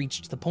until it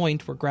reached the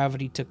point where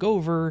gravity took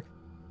over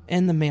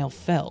and the mail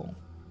fell.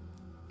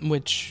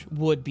 Which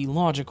would be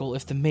logical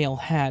if the mail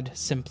had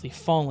simply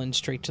fallen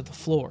straight to the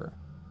floor.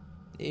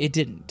 It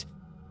didn't.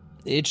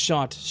 It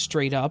shot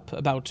straight up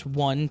about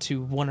 1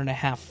 to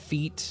 1.5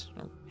 feet,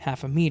 or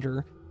half a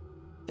meter,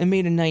 and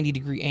made a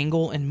 90-degree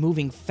angle, and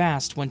moving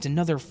fast went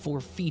another 4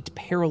 feet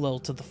parallel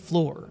to the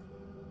floor.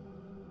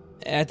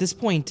 At this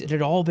point, it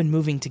had all been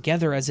moving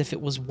together as if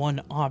it was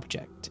one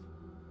object,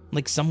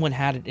 like someone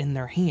had it in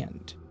their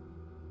hand.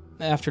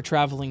 After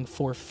traveling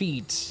 4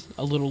 feet,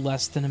 a little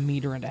less than 1.5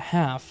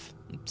 meters,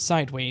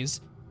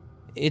 sideways,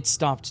 it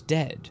stopped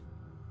dead.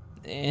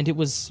 And it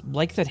was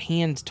like that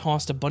hand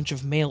tossed a bunch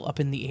of mail up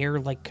in the air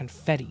like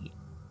confetti,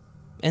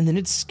 and then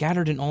it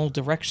scattered in all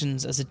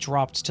directions as it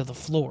dropped to the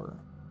floor.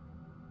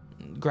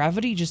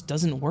 Gravity just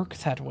doesn't work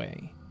that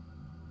way.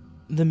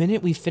 The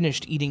minute we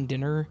finished eating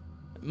dinner,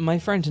 my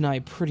friend and I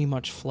pretty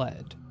much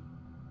fled.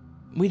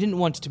 We didn't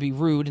want to be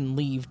rude and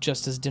leave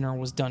just as dinner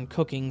was done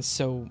cooking,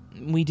 so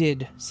we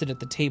did sit at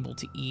the table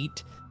to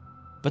eat,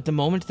 but the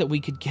moment that we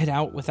could get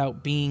out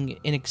without being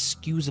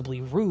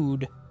inexcusably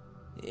rude,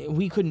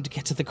 we couldn't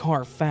get to the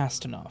car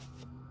fast enough.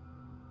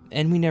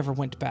 And we never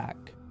went back.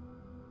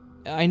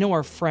 I know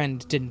our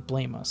friend didn't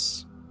blame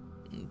us.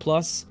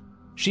 Plus,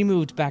 she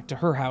moved back to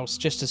her house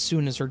just as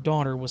soon as her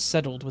daughter was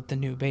settled with the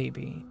new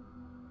baby.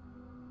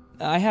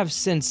 I have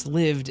since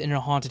lived in a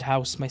haunted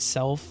house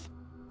myself,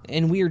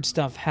 and weird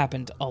stuff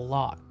happened a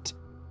lot.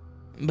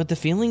 But the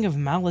feeling of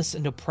malice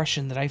and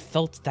oppression that I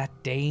felt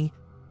that day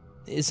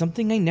is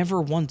something I never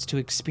want to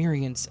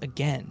experience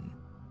again.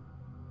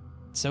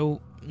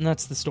 So,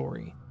 that's the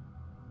story.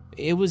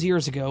 It was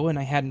years ago, and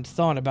I hadn't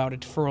thought about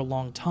it for a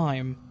long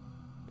time,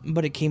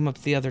 but it came up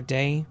the other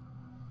day,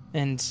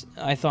 and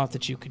I thought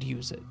that you could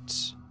use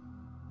it.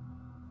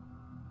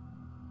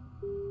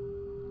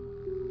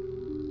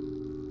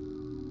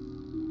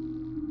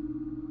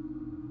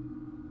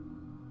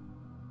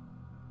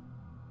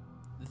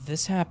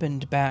 This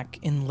happened back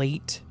in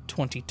late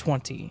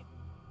 2020.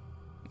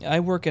 I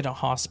work at a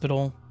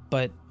hospital,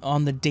 but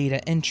on the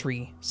data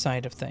entry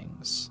side of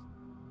things.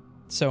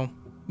 So,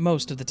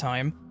 most of the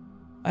time,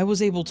 I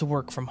was able to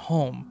work from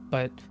home,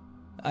 but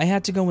I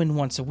had to go in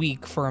once a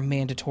week for a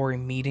mandatory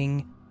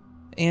meeting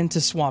and to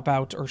swap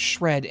out or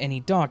shred any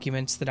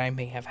documents that I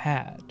may have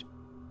had.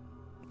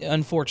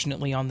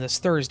 Unfortunately, on this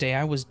Thursday,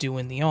 I was due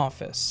in the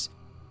office,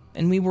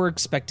 and we were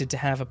expected to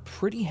have a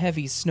pretty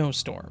heavy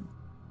snowstorm.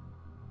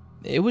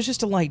 It was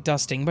just a light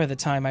dusting by the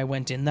time I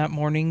went in that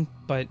morning,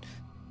 but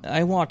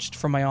I watched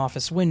from my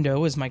office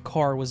window as my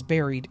car was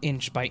buried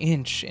inch by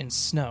inch in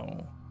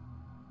snow.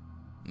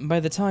 By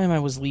the time I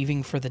was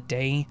leaving for the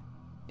day,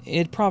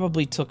 it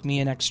probably took me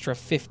an extra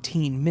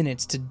 15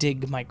 minutes to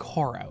dig my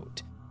car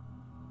out.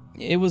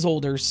 It was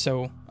older,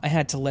 so I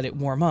had to let it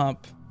warm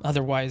up,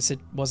 otherwise it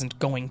wasn't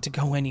going to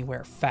go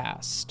anywhere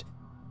fast.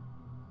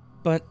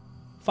 But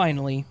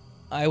finally,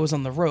 I was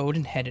on the road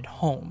and headed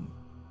home.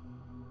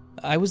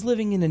 I was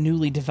living in a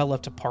newly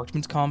developed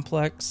apartment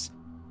complex,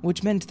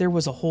 which meant there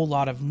was a whole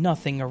lot of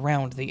nothing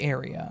around the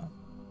area.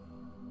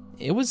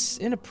 It was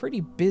in a pretty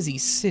busy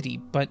city,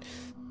 but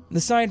the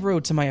side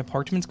road to my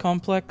apartment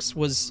complex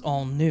was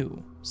all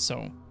new,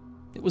 so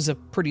it was a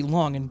pretty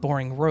long and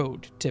boring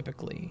road,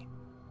 typically.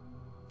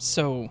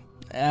 So,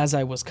 as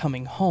I was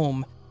coming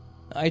home,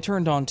 I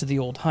turned onto the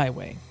old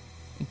highway,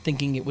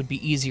 thinking it would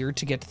be easier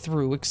to get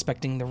through,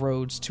 expecting the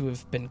roads to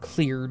have been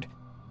cleared,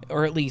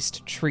 or at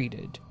least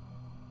treated.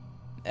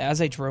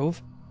 As I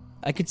drove,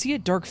 I could see a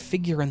dark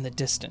figure in the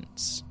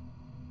distance.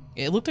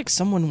 It looked like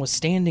someone was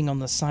standing on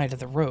the side of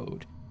the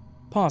road,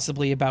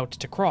 possibly about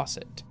to cross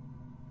it.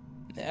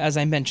 As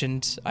I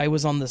mentioned, I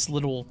was on this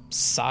little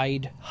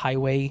side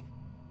highway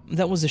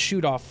that was a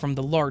shoot-off from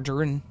the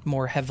larger and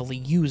more heavily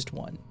used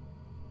one.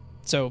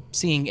 So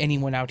seeing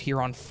anyone out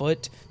here on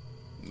foot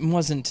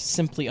wasn't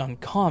simply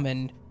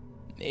uncommon,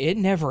 it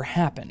never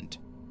happened.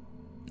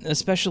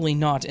 Especially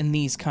not in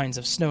these kinds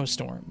of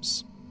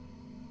snowstorms.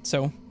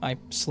 So I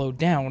slowed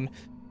down,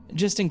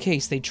 just in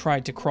case they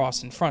tried to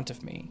cross in front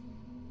of me.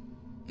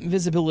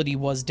 Visibility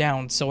was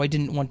down, so I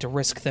didn't want to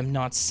risk them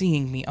not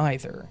seeing me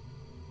either.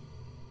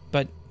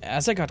 But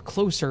as I got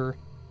closer,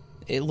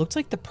 it looked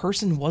like the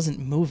person wasn't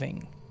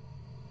moving,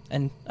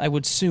 and I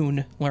would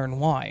soon learn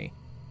why.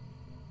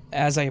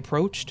 As I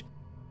approached,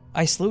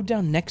 I slowed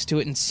down next to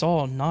it and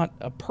saw not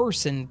a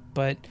person,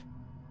 but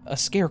a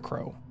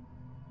scarecrow.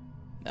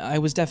 I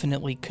was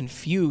definitely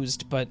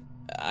confused, but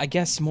I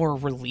guess more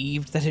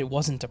relieved that it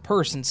wasn't a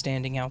person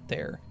standing out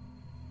there.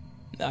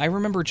 I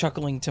remember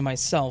chuckling to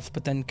myself,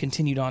 but then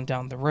continued on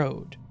down the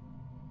road.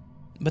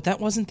 But that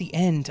wasn't the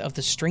end of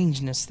the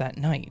strangeness that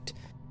night.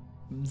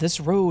 This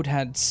road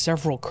had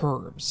several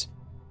curves,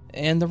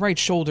 and the right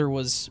shoulder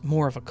was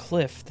more of a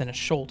cliff than a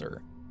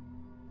shoulder.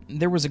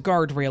 There was a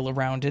guardrail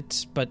around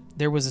it, but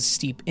there was a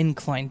steep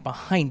incline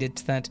behind it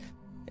that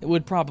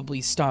would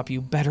probably stop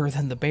you better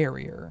than the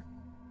barrier.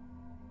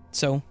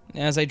 So,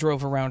 as I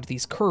drove around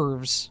these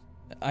curves,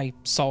 I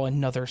saw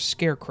another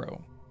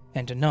scarecrow,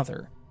 and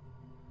another.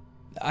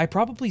 I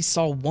probably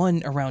saw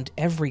one around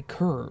every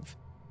curve,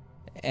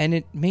 and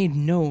it made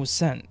no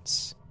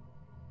sense.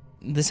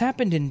 This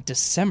happened in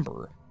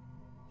December.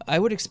 I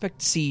would expect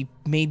to see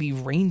maybe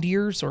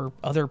reindeers or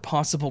other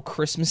possible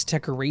Christmas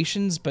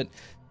decorations, but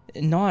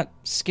not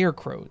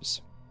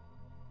scarecrows.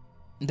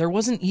 There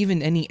wasn't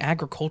even any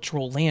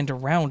agricultural land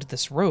around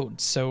this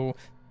road, so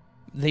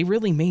they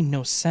really made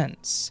no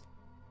sense.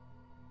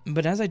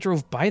 But as I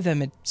drove by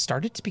them, it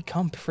started to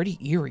become pretty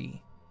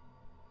eerie.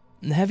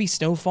 The heavy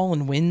snowfall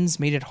and winds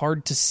made it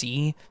hard to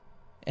see,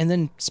 and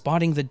then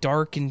spotting the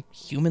dark and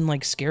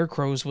human-like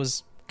scarecrows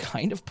was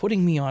kind of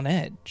putting me on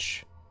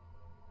edge.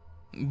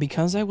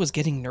 Because I was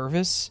getting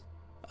nervous,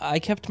 I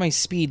kept my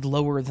speed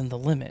lower than the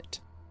limit,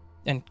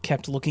 and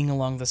kept looking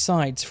along the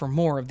sides for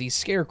more of these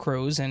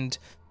scarecrows and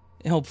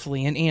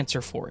hopefully an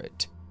answer for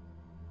it.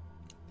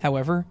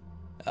 However,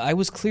 I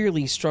was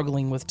clearly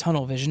struggling with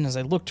tunnel vision as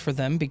I looked for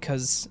them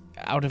because,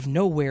 out of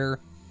nowhere,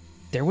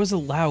 there was a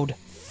loud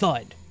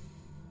thud,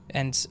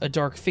 and a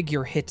dark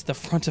figure hit the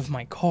front of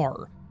my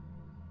car.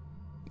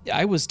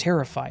 I was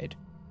terrified.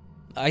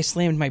 I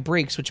slammed my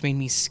brakes, which made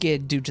me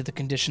skid due to the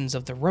conditions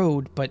of the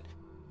road, but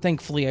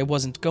thankfully I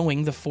wasn't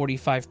going the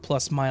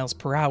 45+ miles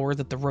per hour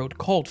that the road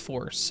called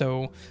for,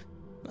 so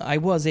I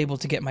was able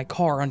to get my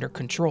car under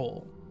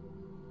control.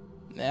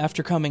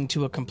 After coming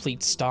to a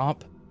complete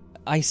stop,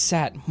 I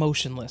sat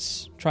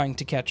motionless, trying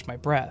to catch my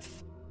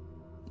breath,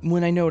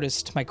 when I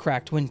noticed my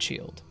cracked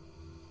windshield.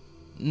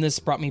 This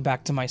brought me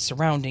back to my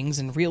surroundings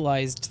and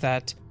realized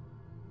that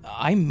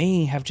I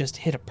may have just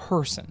hit a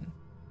person.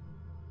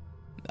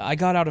 I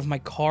got out of my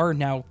car,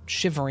 now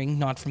shivering,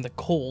 not from the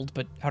cold,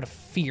 but out of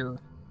fear.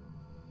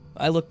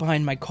 I look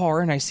behind my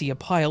car and I see a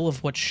pile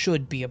of what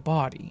should be a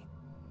body.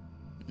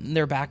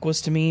 Their back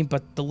was to me,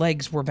 but the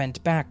legs were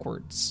bent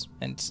backwards,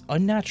 and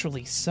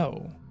unnaturally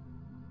so.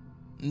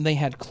 They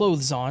had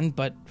clothes on,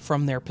 but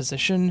from their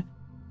position,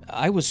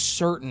 I was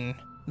certain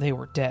they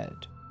were dead.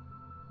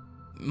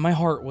 My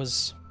heart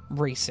was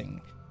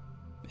racing,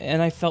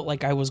 and I felt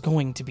like I was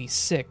going to be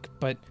sick,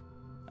 but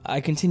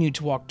I continued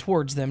to walk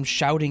towards them,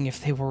 shouting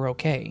if they were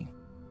okay.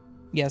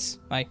 Yes,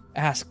 I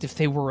asked if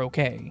they were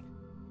okay.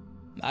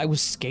 I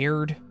was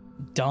scared,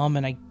 dumb,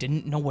 and I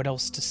didn't know what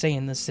else to say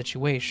in this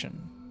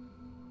situation.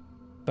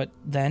 But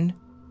then,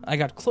 I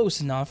got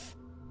close enough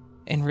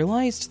and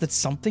realized that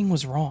something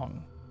was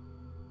wrong.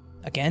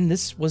 Again,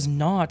 this was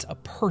not a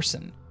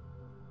person.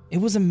 It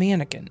was a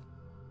mannequin.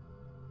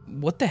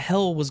 What the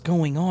hell was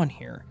going on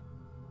here?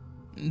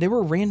 There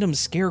were random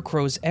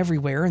scarecrows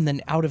everywhere, and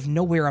then out of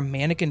nowhere a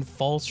mannequin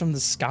falls from the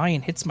sky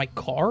and hits my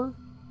car?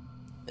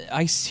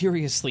 I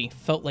seriously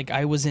felt like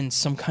I was in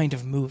some kind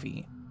of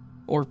movie,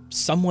 or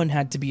someone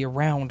had to be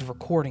around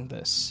recording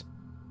this.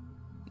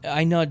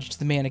 I nudged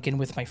the mannequin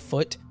with my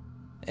foot,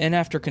 and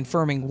after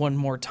confirming one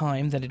more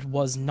time that it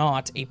was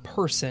not a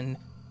person,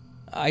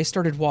 I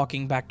started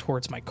walking back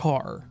towards my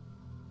car.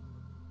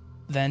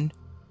 Then,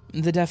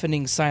 the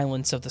deafening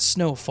silence of the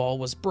snowfall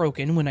was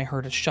broken when I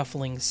heard a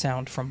shuffling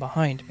sound from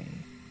behind me.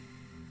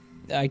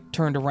 I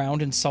turned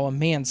around and saw a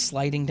man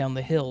sliding down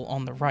the hill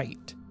on the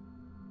right.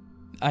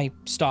 I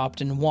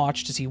stopped and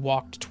watched as he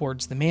walked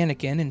towards the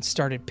mannequin and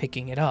started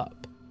picking it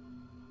up.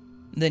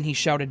 Then he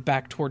shouted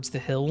back towards the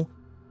hill,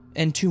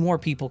 and 2 more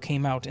people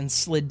came out and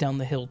slid down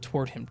the hill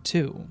toward him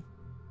too.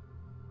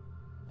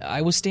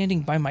 I was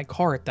standing by my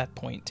car at that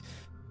point,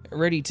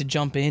 ready to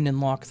jump in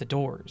and lock the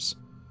doors.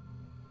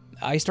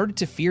 I started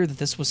to fear that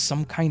this was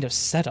some kind of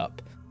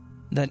setup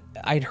that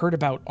I'd heard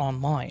about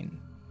online.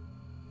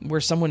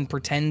 where someone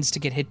pretends to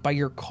get hit by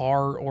your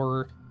car,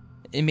 or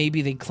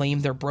maybe they claim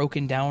they're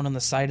broken down on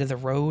the side of the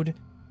road,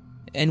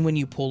 and when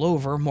you pull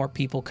over, more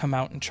people come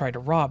out and try to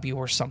rob you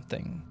or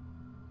something.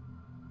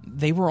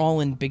 They were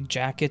all in big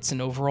jackets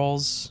and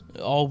overalls,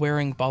 all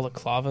wearing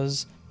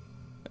balaclavas,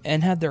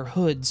 and had their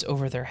hoods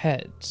over their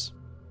heads.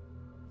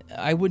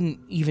 I wouldn't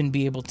even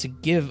be able to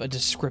give a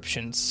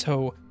description,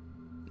 so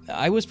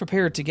I was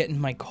prepared to get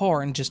in my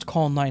car and just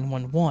call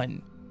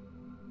 911.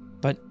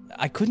 But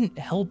I couldn't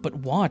help but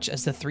watch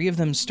as the three of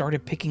them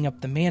started picking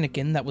up the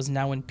mannequin that was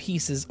now in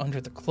pieces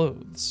under the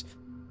clothes.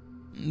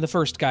 The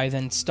first guy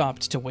then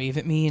stopped to wave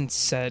at me and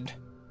said,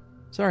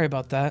 "Sorry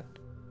about that.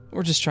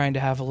 We're just trying to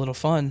have a little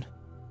fun."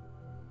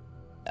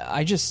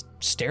 I just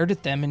stared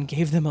at them and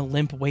gave them a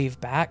limp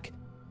wave back,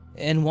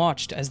 and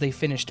watched as they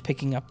finished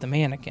picking up the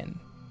mannequin.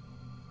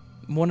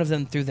 One of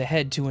them threw the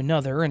head to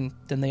another, and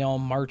then they all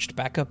marched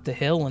back up the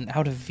hill and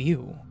out of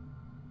view.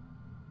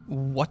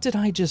 What did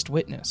I just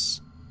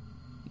witness?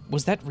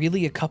 Was that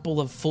really a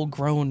couple of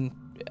full-grown,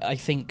 I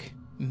think,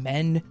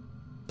 men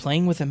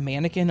playing with a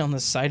mannequin on the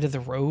side of the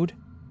road?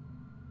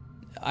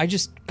 I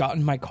just got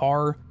in my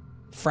car,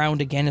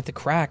 frowned again at the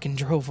crack, and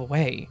drove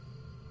away.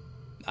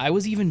 I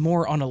was even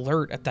more on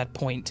alert at that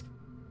point,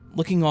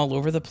 looking all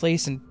over the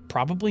place and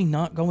probably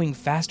not going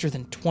faster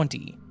than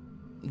 20,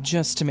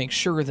 just to make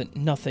sure that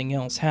nothing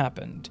else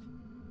happened.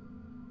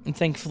 And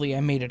thankfully I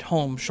made it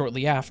home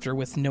shortly after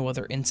with no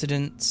other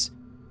incidents,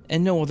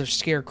 and no other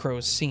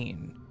scarecrows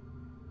seen.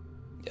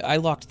 I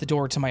locked the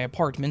door to my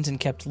apartment and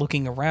kept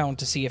looking around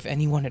to see if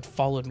anyone had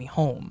followed me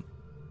home.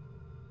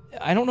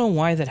 I don't know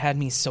why that had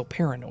me so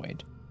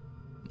paranoid.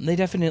 They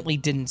definitely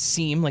didn't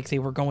seem like they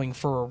were going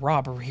for a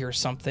robbery or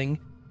something.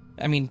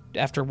 I mean,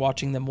 after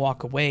watching them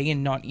walk away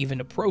and not even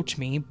approach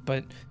me,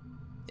 but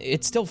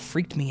it still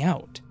freaked me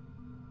out.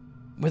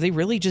 Were they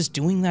really just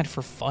doing that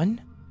for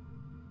fun?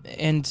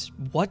 And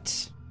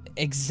what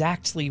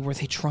exactly were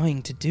they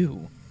trying to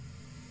do?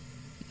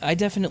 I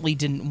definitely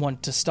didn't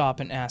want to stop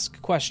and ask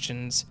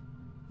questions,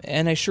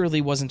 and I surely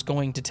wasn't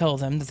going to tell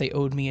them that they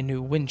owed me a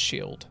new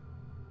windshield,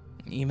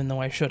 even though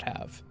I should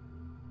have.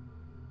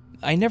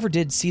 I never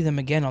did see them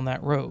again on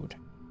that road,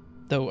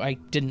 though I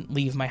didn't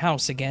leave my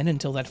house again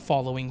until that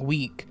following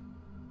week,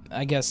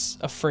 I guess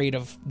afraid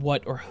of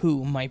what or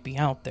who might be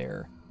out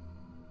there.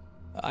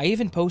 I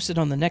even posted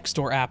on the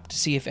Nextdoor app to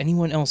see if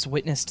anyone else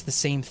witnessed the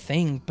same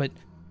thing, but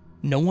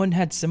no one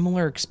had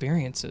similar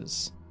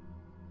experiences.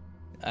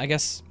 I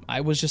guess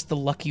I was just the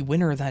lucky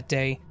winner that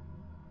day.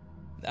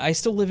 I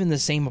still live in the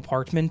same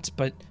apartment,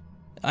 but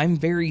I'm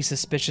very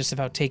suspicious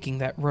about taking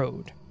that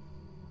road.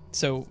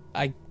 So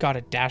I got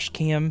a dash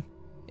cam,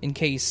 in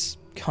case,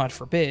 God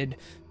forbid,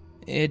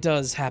 it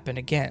does happen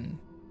again.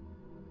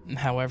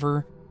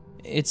 However,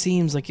 it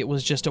seems like it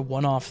was just a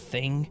one-off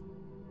thing,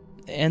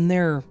 and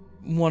their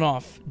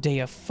one-off day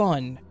of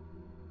fun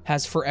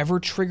has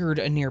forever triggered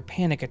a near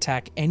panic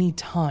attack any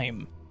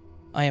time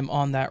I am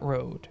on that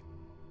road.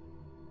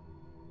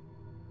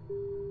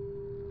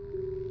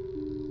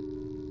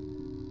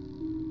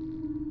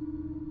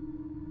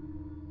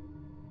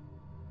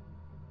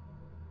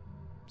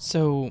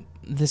 So,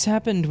 this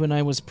happened when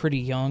I was pretty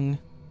young,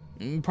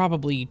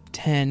 probably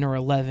 10 or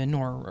 11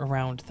 or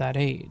around that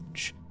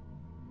age.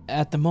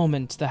 At the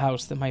moment, the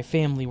house that my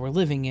family were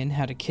living in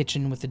had a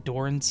kitchen with a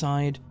door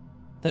inside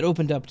that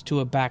opened up to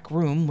a back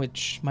room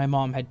which my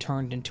mom had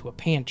turned into a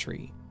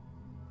pantry,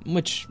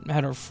 which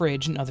had her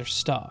fridge and other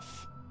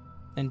stuff.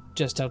 And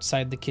just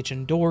outside the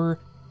kitchen door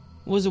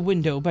was a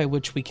window by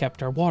which we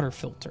kept our water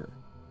filter.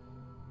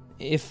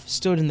 If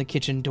stood in the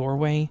kitchen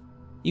doorway,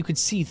 you could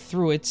see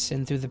through it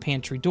and through the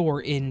pantry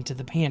door into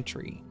the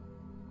pantry.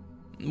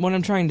 What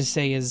I'm trying to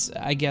say is,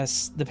 I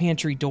guess the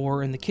pantry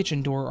door and the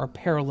kitchen door are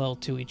parallel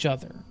to each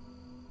other.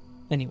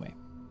 Anyway,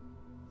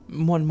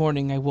 one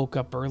morning I woke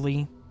up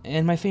early,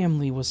 and my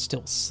family was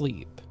still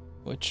asleep,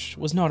 which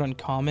was not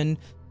uncommon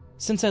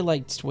since I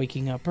liked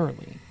waking up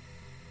early.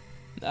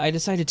 I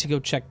decided to go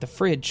check the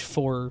fridge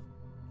for,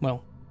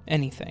 well,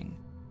 anything.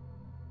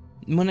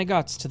 When I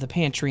got to the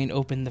pantry and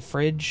opened the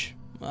fridge,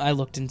 I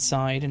looked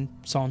inside and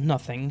saw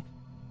nothing,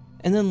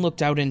 and then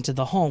looked out into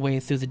the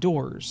hallway through the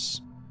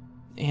doors,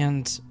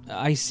 and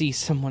I see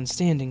someone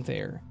standing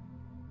there.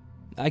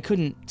 I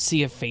couldn't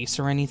see a face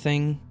or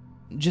anything,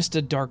 just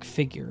a dark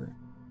figure,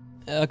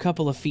 a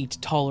couple of feet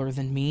taller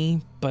than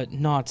me, but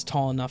not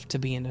tall enough to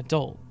be an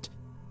adult.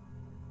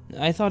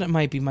 I thought it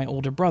might be my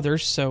older brother,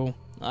 so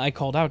I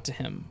called out to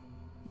him.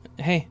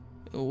 "Hey,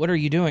 what are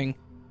you doing?"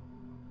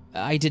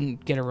 I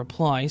didn't get a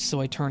reply, so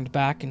I turned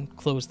back and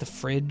closed the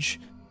fridge,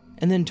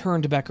 and then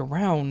turned back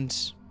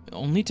around,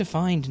 only to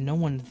find no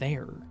one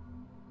there.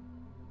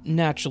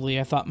 Naturally,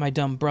 I thought my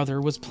dumb brother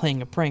was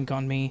playing a prank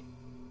on me,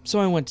 so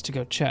I went to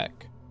go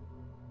check.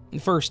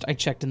 First, I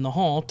checked in the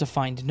hall to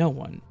find no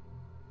one,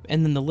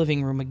 and then the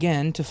living room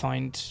again to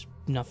find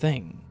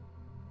nothing.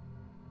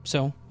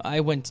 So, I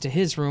went to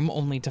his room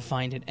only to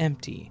find it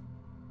empty.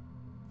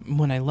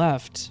 When I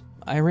left,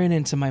 I ran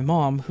into my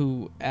mom,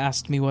 who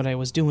asked me what I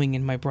was doing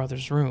in my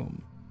brother's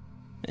room,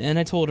 and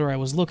I told her I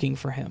was looking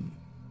for him.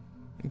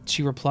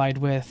 She replied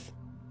with,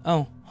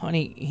 "Oh,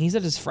 honey, he's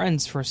at his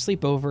friend's for a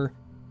sleepover."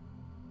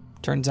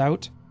 Turns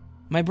out,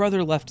 my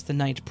brother left the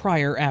night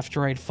prior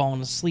after I'd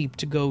fallen asleep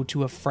to go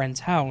to a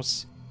friend's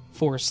house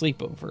for a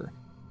sleepover,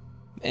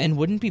 and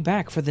wouldn't be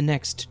back for the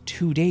next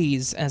 2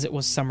 days as it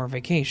was summer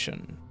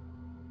vacation.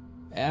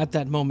 At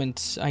that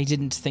moment, I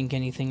didn't think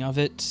anything of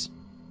it,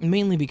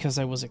 mainly because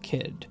I was a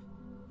kid,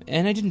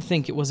 and I didn't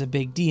think it was a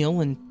big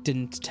deal and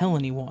didn't tell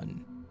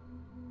anyone.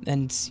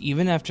 And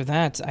even after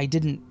that, I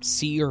didn't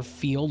see or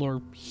feel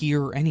or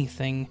hear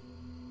anything,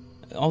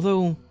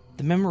 although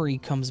the memory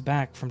comes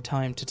back from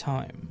time to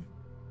time.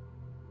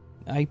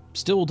 I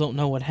still don't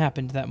know what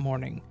happened that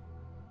morning.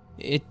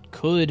 It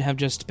could have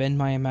just been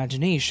my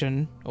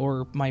imagination,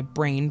 or my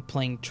brain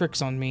playing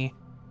tricks on me.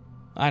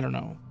 I don't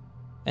know.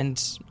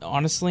 And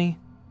honestly,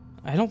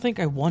 I don't think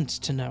I want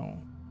to know,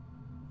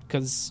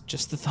 because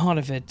just the thought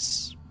of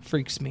it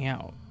freaks me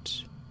out.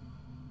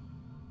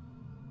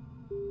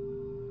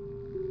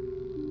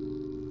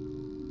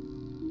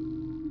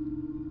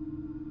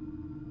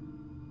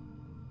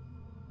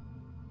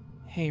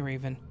 Hey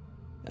Raven,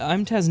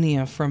 I'm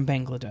Tasnia from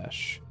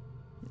Bangladesh.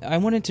 I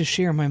wanted to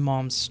share my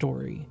mom's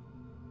story.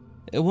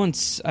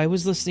 Once, I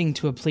was listening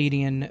to a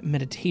Pleiadian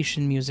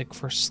meditation music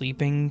for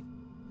sleeping,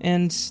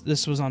 and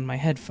this was on my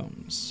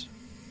headphones.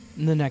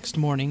 The next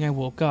morning, I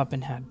woke up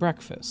and had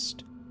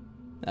breakfast.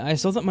 I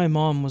saw that my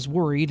mom was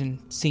worried and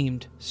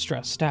seemed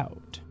stressed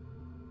out.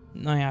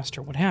 I asked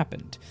her what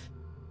happened.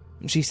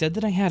 She said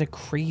that I had a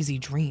crazy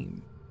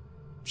dream.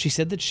 She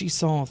said that she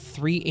saw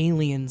 3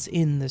 aliens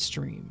in this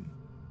dream.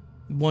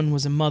 One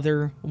was a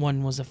mother,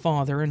 one was a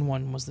father, and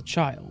one was the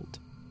child.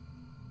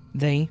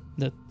 They,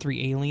 the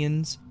 3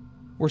 aliens,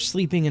 were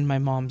sleeping in my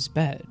mom's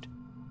bed.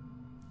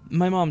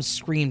 My mom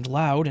screamed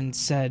loud and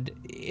said,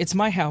 "It's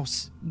my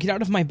house. Get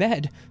out of my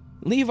bed.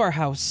 Leave our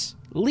house.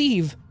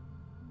 Leave."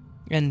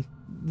 And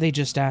they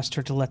just asked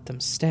her to let them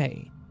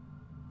stay.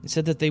 They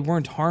said that they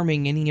weren't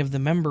harming any of the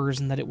members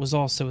and that it was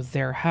also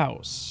their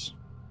house.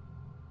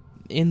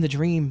 In the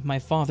dream, my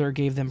father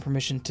gave them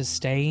permission to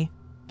stay,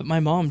 but my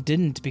mom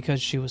didn't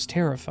because she was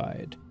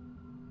terrified.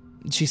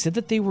 She said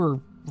that they were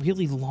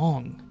really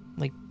long,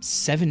 like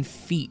 7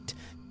 feet,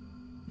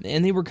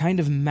 and they were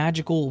kind of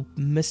magical,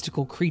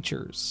 mystical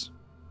creatures,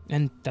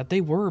 and that they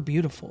were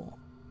beautiful.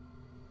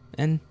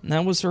 And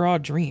that was her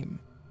odd dream.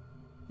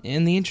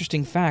 And the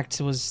interesting fact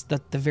was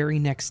that the very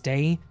next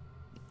day,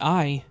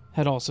 I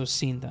had also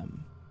seen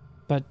them,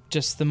 but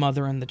just the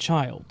mother and the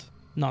child,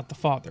 not the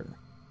father.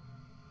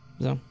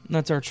 So,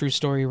 that's our true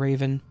story,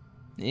 Raven.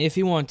 If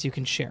you want, you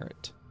can share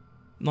it.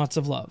 Lots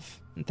of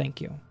love, and thank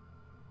you.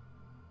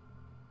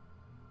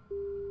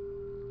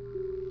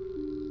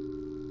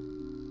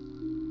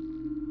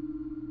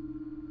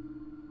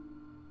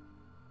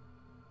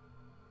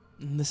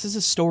 This is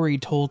a story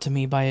told to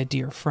me by a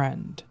dear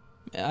friend.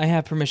 I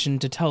have permission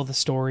to tell the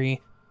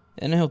story,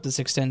 and I hope this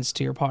extends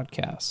to your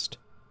podcast.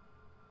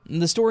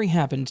 The story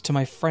happened to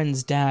my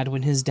friend's dad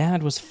when his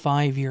dad was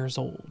 5 years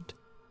old.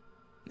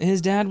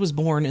 His dad was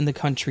born in the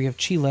country of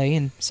Chile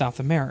in South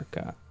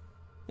America,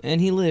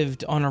 and he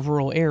lived on a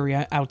rural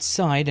area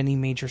outside any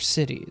major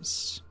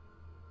cities.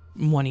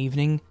 One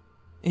evening,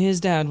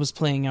 his dad was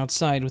playing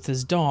outside with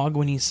his dog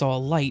when he saw a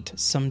light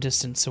some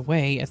distance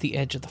away at the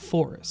edge of the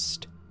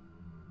forest.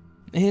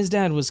 His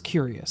dad was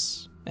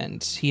curious,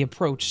 and he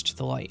approached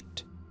the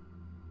light.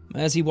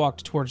 As he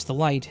walked towards the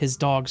light, his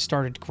dog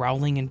started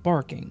growling and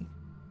barking,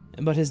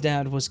 but his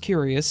dad was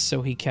curious,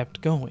 so he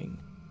kept going.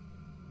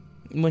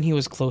 When he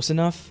was close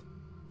enough,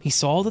 he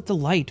saw that the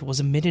light was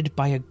emitted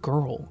by a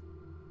girl,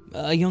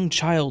 a young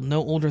child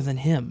no older than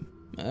him,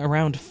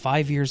 around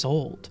 5 years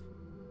old.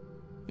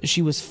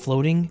 She was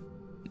floating,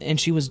 and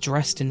she was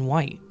dressed in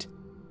white,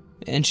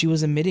 and she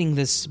was emitting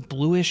this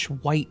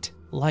bluish-white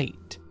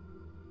light.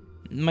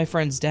 My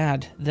friend's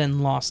dad then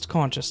lost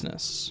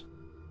consciousness.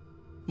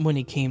 When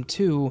he came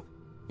to,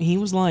 he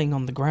was lying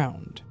on the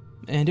ground,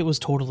 and it was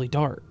totally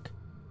dark.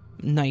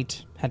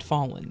 Night had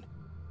fallen.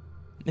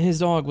 His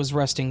dog was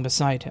resting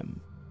beside him.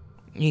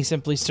 He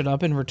simply stood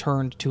up and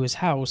returned to his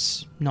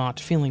house, not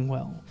feeling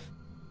well.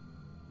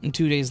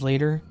 2 days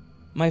later,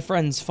 my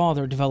friend's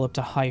father developed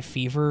a high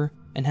fever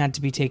and had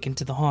to be taken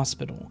to the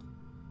hospital.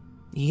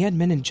 He had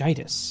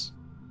meningitis,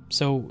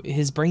 so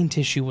his brain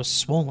tissue was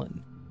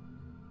swollen.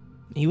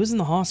 He was in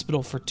the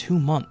hospital for 2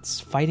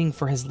 months, fighting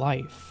for his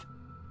life.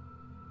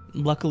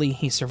 Luckily,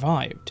 he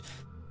survived,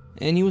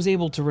 and he was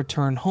able to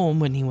return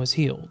home when he was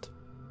healed.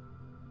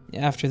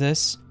 After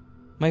this,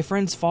 my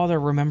friend's father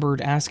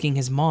remembered asking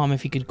his mom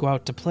if he could go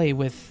out to play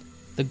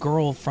with the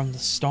girl from the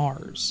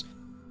stars.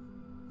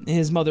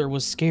 His mother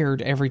was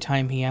scared every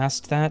time he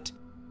asked that,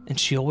 and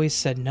she always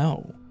said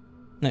no,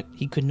 that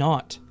he could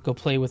not go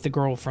play with the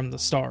girl from the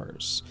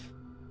stars.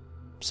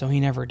 So he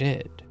never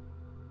did.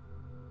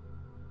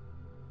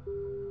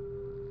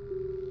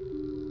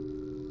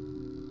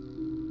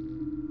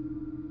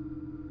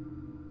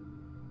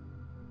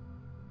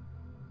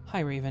 Hi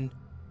Raven,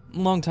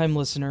 longtime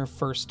listener,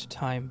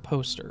 first-time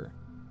poster.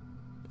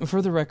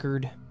 For the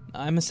record,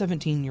 I'm a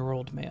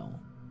 17-year-old male.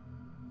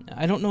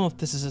 I don't know if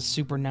this is a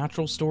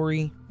supernatural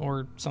story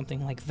or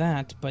something like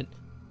that, but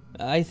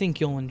I think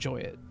you'll enjoy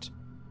it.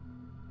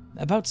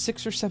 About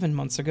 6 or 7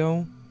 months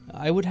ago,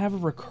 I would have a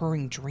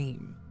recurring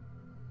dream.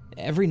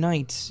 Every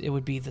night, it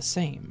would be the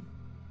same.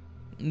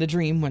 The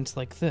dream went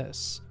like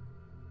this.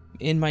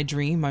 In my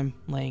dream, I'm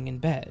laying in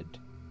bed.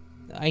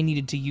 I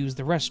needed to use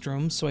the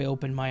restroom, so I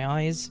opened my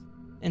eyes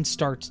and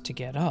start to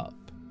get up.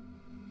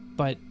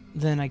 But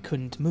then I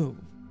couldn't move.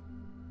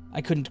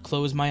 I couldn't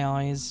close my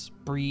eyes,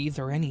 breathe,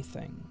 or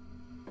anything.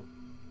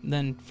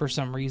 Then, for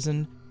some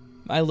reason,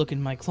 I look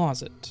in my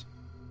closet.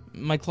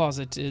 My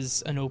closet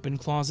is an open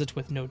closet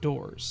with no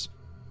doors.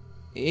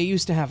 It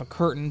used to have a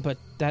curtain, but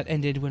that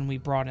ended when we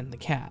brought in the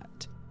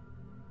cat.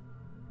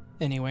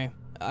 Anyway,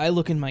 I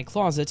look in my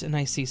closet and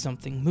I see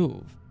something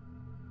move.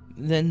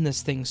 Then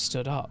this thing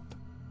stood up.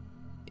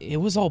 It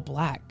was all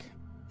black,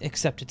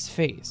 except its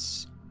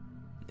face.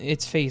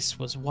 Its face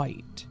was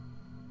white.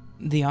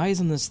 The eyes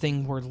on this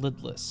thing were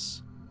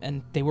lidless,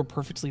 and they were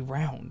perfectly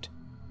round.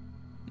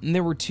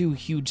 There were 2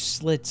 huge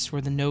slits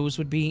where the nose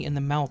would be, and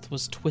the mouth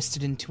was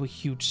twisted into a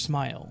huge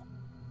smile.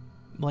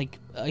 Like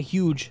a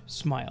huge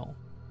smile.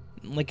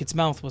 Like its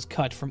mouth was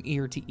cut from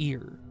ear to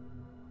ear.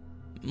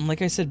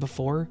 Like I said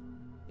before,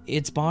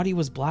 its body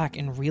was black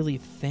and really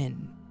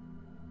thin.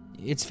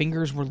 Its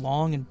fingers were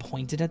long and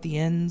pointed at the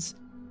ends.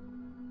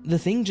 The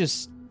thing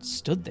just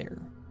stood there.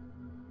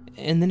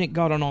 And then it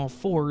got on all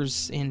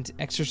fours and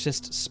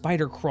exorcist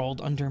spider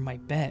crawled under my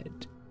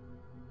bed.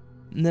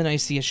 And then I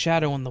see a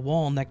shadow on the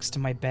wall next to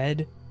my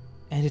bed,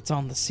 and it's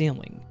on the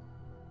ceiling.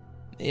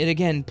 It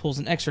again pulls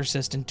an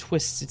exorcist and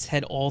twists its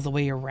head all the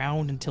way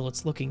around until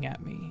it's looking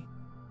at me.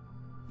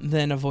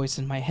 Then a voice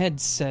in my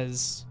head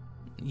says,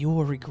 "You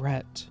will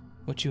regret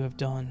what you have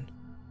done."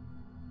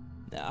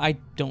 I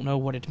don't know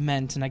what it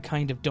meant, and I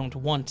kind of don't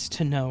want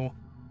to know.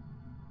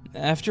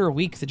 After a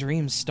week, the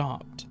dream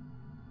stopped.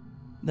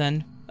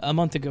 Then, a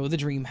month ago, the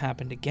dream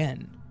happened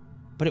again,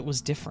 but it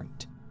was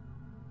different.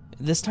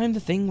 This time the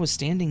thing was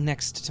standing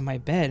next to my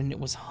bed and it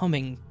was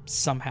humming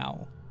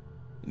somehow,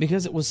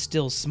 because it was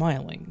still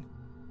smiling.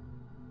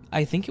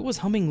 I think it was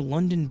humming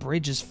 "London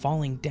Bridge is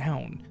Falling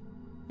Down,"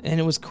 and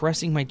it was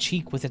caressing my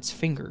cheek with its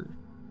finger,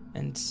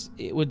 and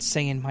it would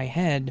say in my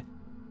head,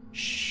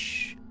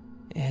 "Shh,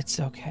 it's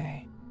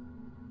okay.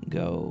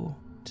 Go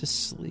to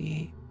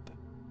sleep."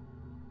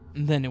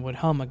 Then it would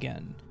hum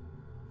again.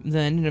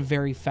 Then, in a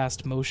very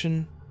fast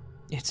motion,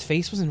 its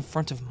face was in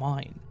front of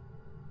mine,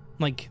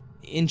 like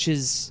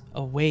inches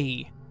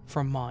away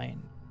from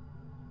mine.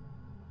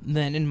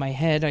 Then, in my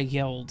head, I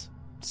yelled,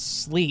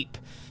 "Sleep."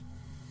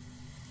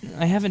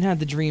 I haven't had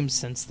the dream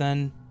since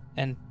then,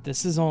 and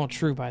this is all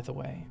true, by the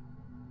way.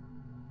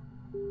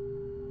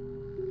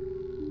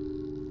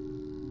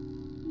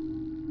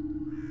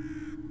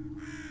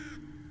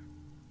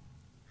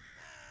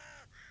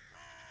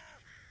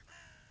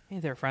 Hey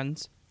there,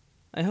 friends.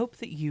 I hope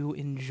that you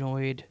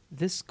enjoyed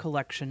this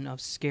collection of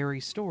scary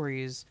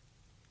stories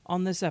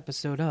on this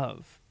episode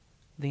of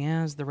the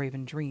As the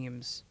Raven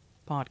Dreams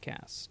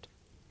podcast.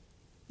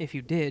 If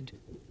you did,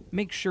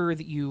 make sure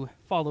that you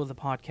follow the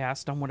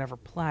podcast on whatever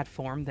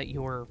platform that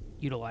you're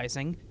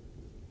utilizing.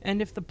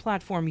 And if the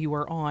platform you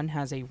are on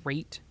has a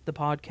rate the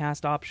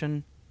podcast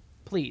option,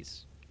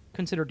 please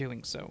consider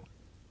doing so.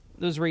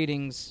 Those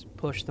ratings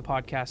push the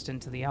podcast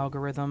into the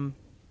algorithm,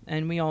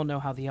 and we all know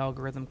how the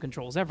algorithm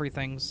controls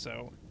everything,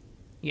 so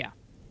yeah.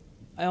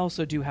 I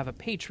also do have a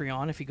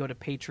Patreon. If you go to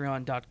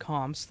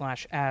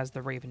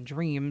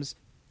patreon.com/astheravendreams,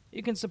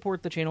 you can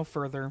support the channel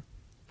further.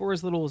 For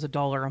as little as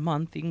 $1 a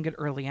month, you can get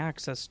early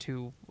access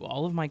to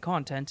all of my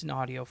content in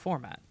audio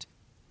format.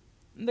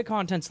 The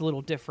content's a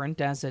little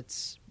different, as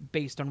it's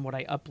based on what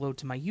I upload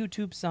to my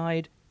YouTube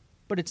side,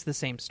 but it's the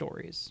same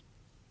stories.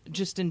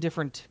 Just in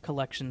different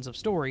collections of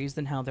stories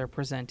than how they're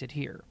presented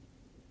here.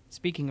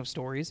 Speaking of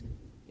stories,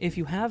 if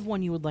you have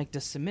one you would like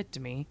to submit to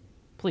me,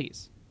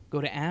 please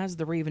go to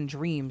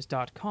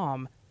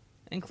astheravendreams.com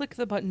and click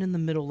the button in the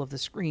middle of the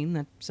screen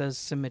that says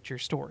Submit Your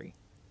Story.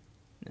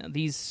 Now,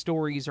 these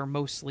stories are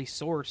mostly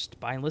sourced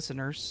by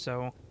listeners,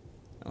 so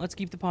let's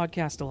keep the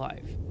podcast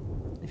alive.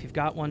 If you've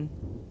got one,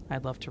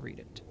 I'd love to read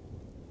it.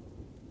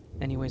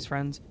 Anyways,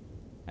 friends,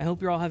 I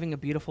hope you're all having a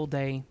beautiful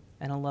day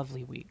and a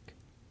lovely week.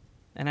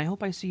 And I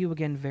hope I see you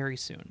again very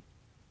soon.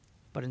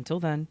 But until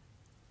then,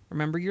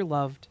 remember you're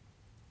loved,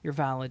 you're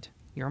valid,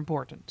 you're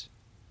important.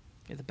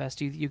 You're the best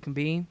you that you can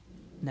be.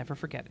 Never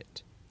forget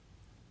it.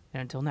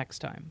 And until next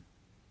time,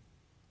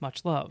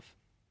 much love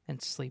and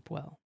sleep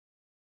well.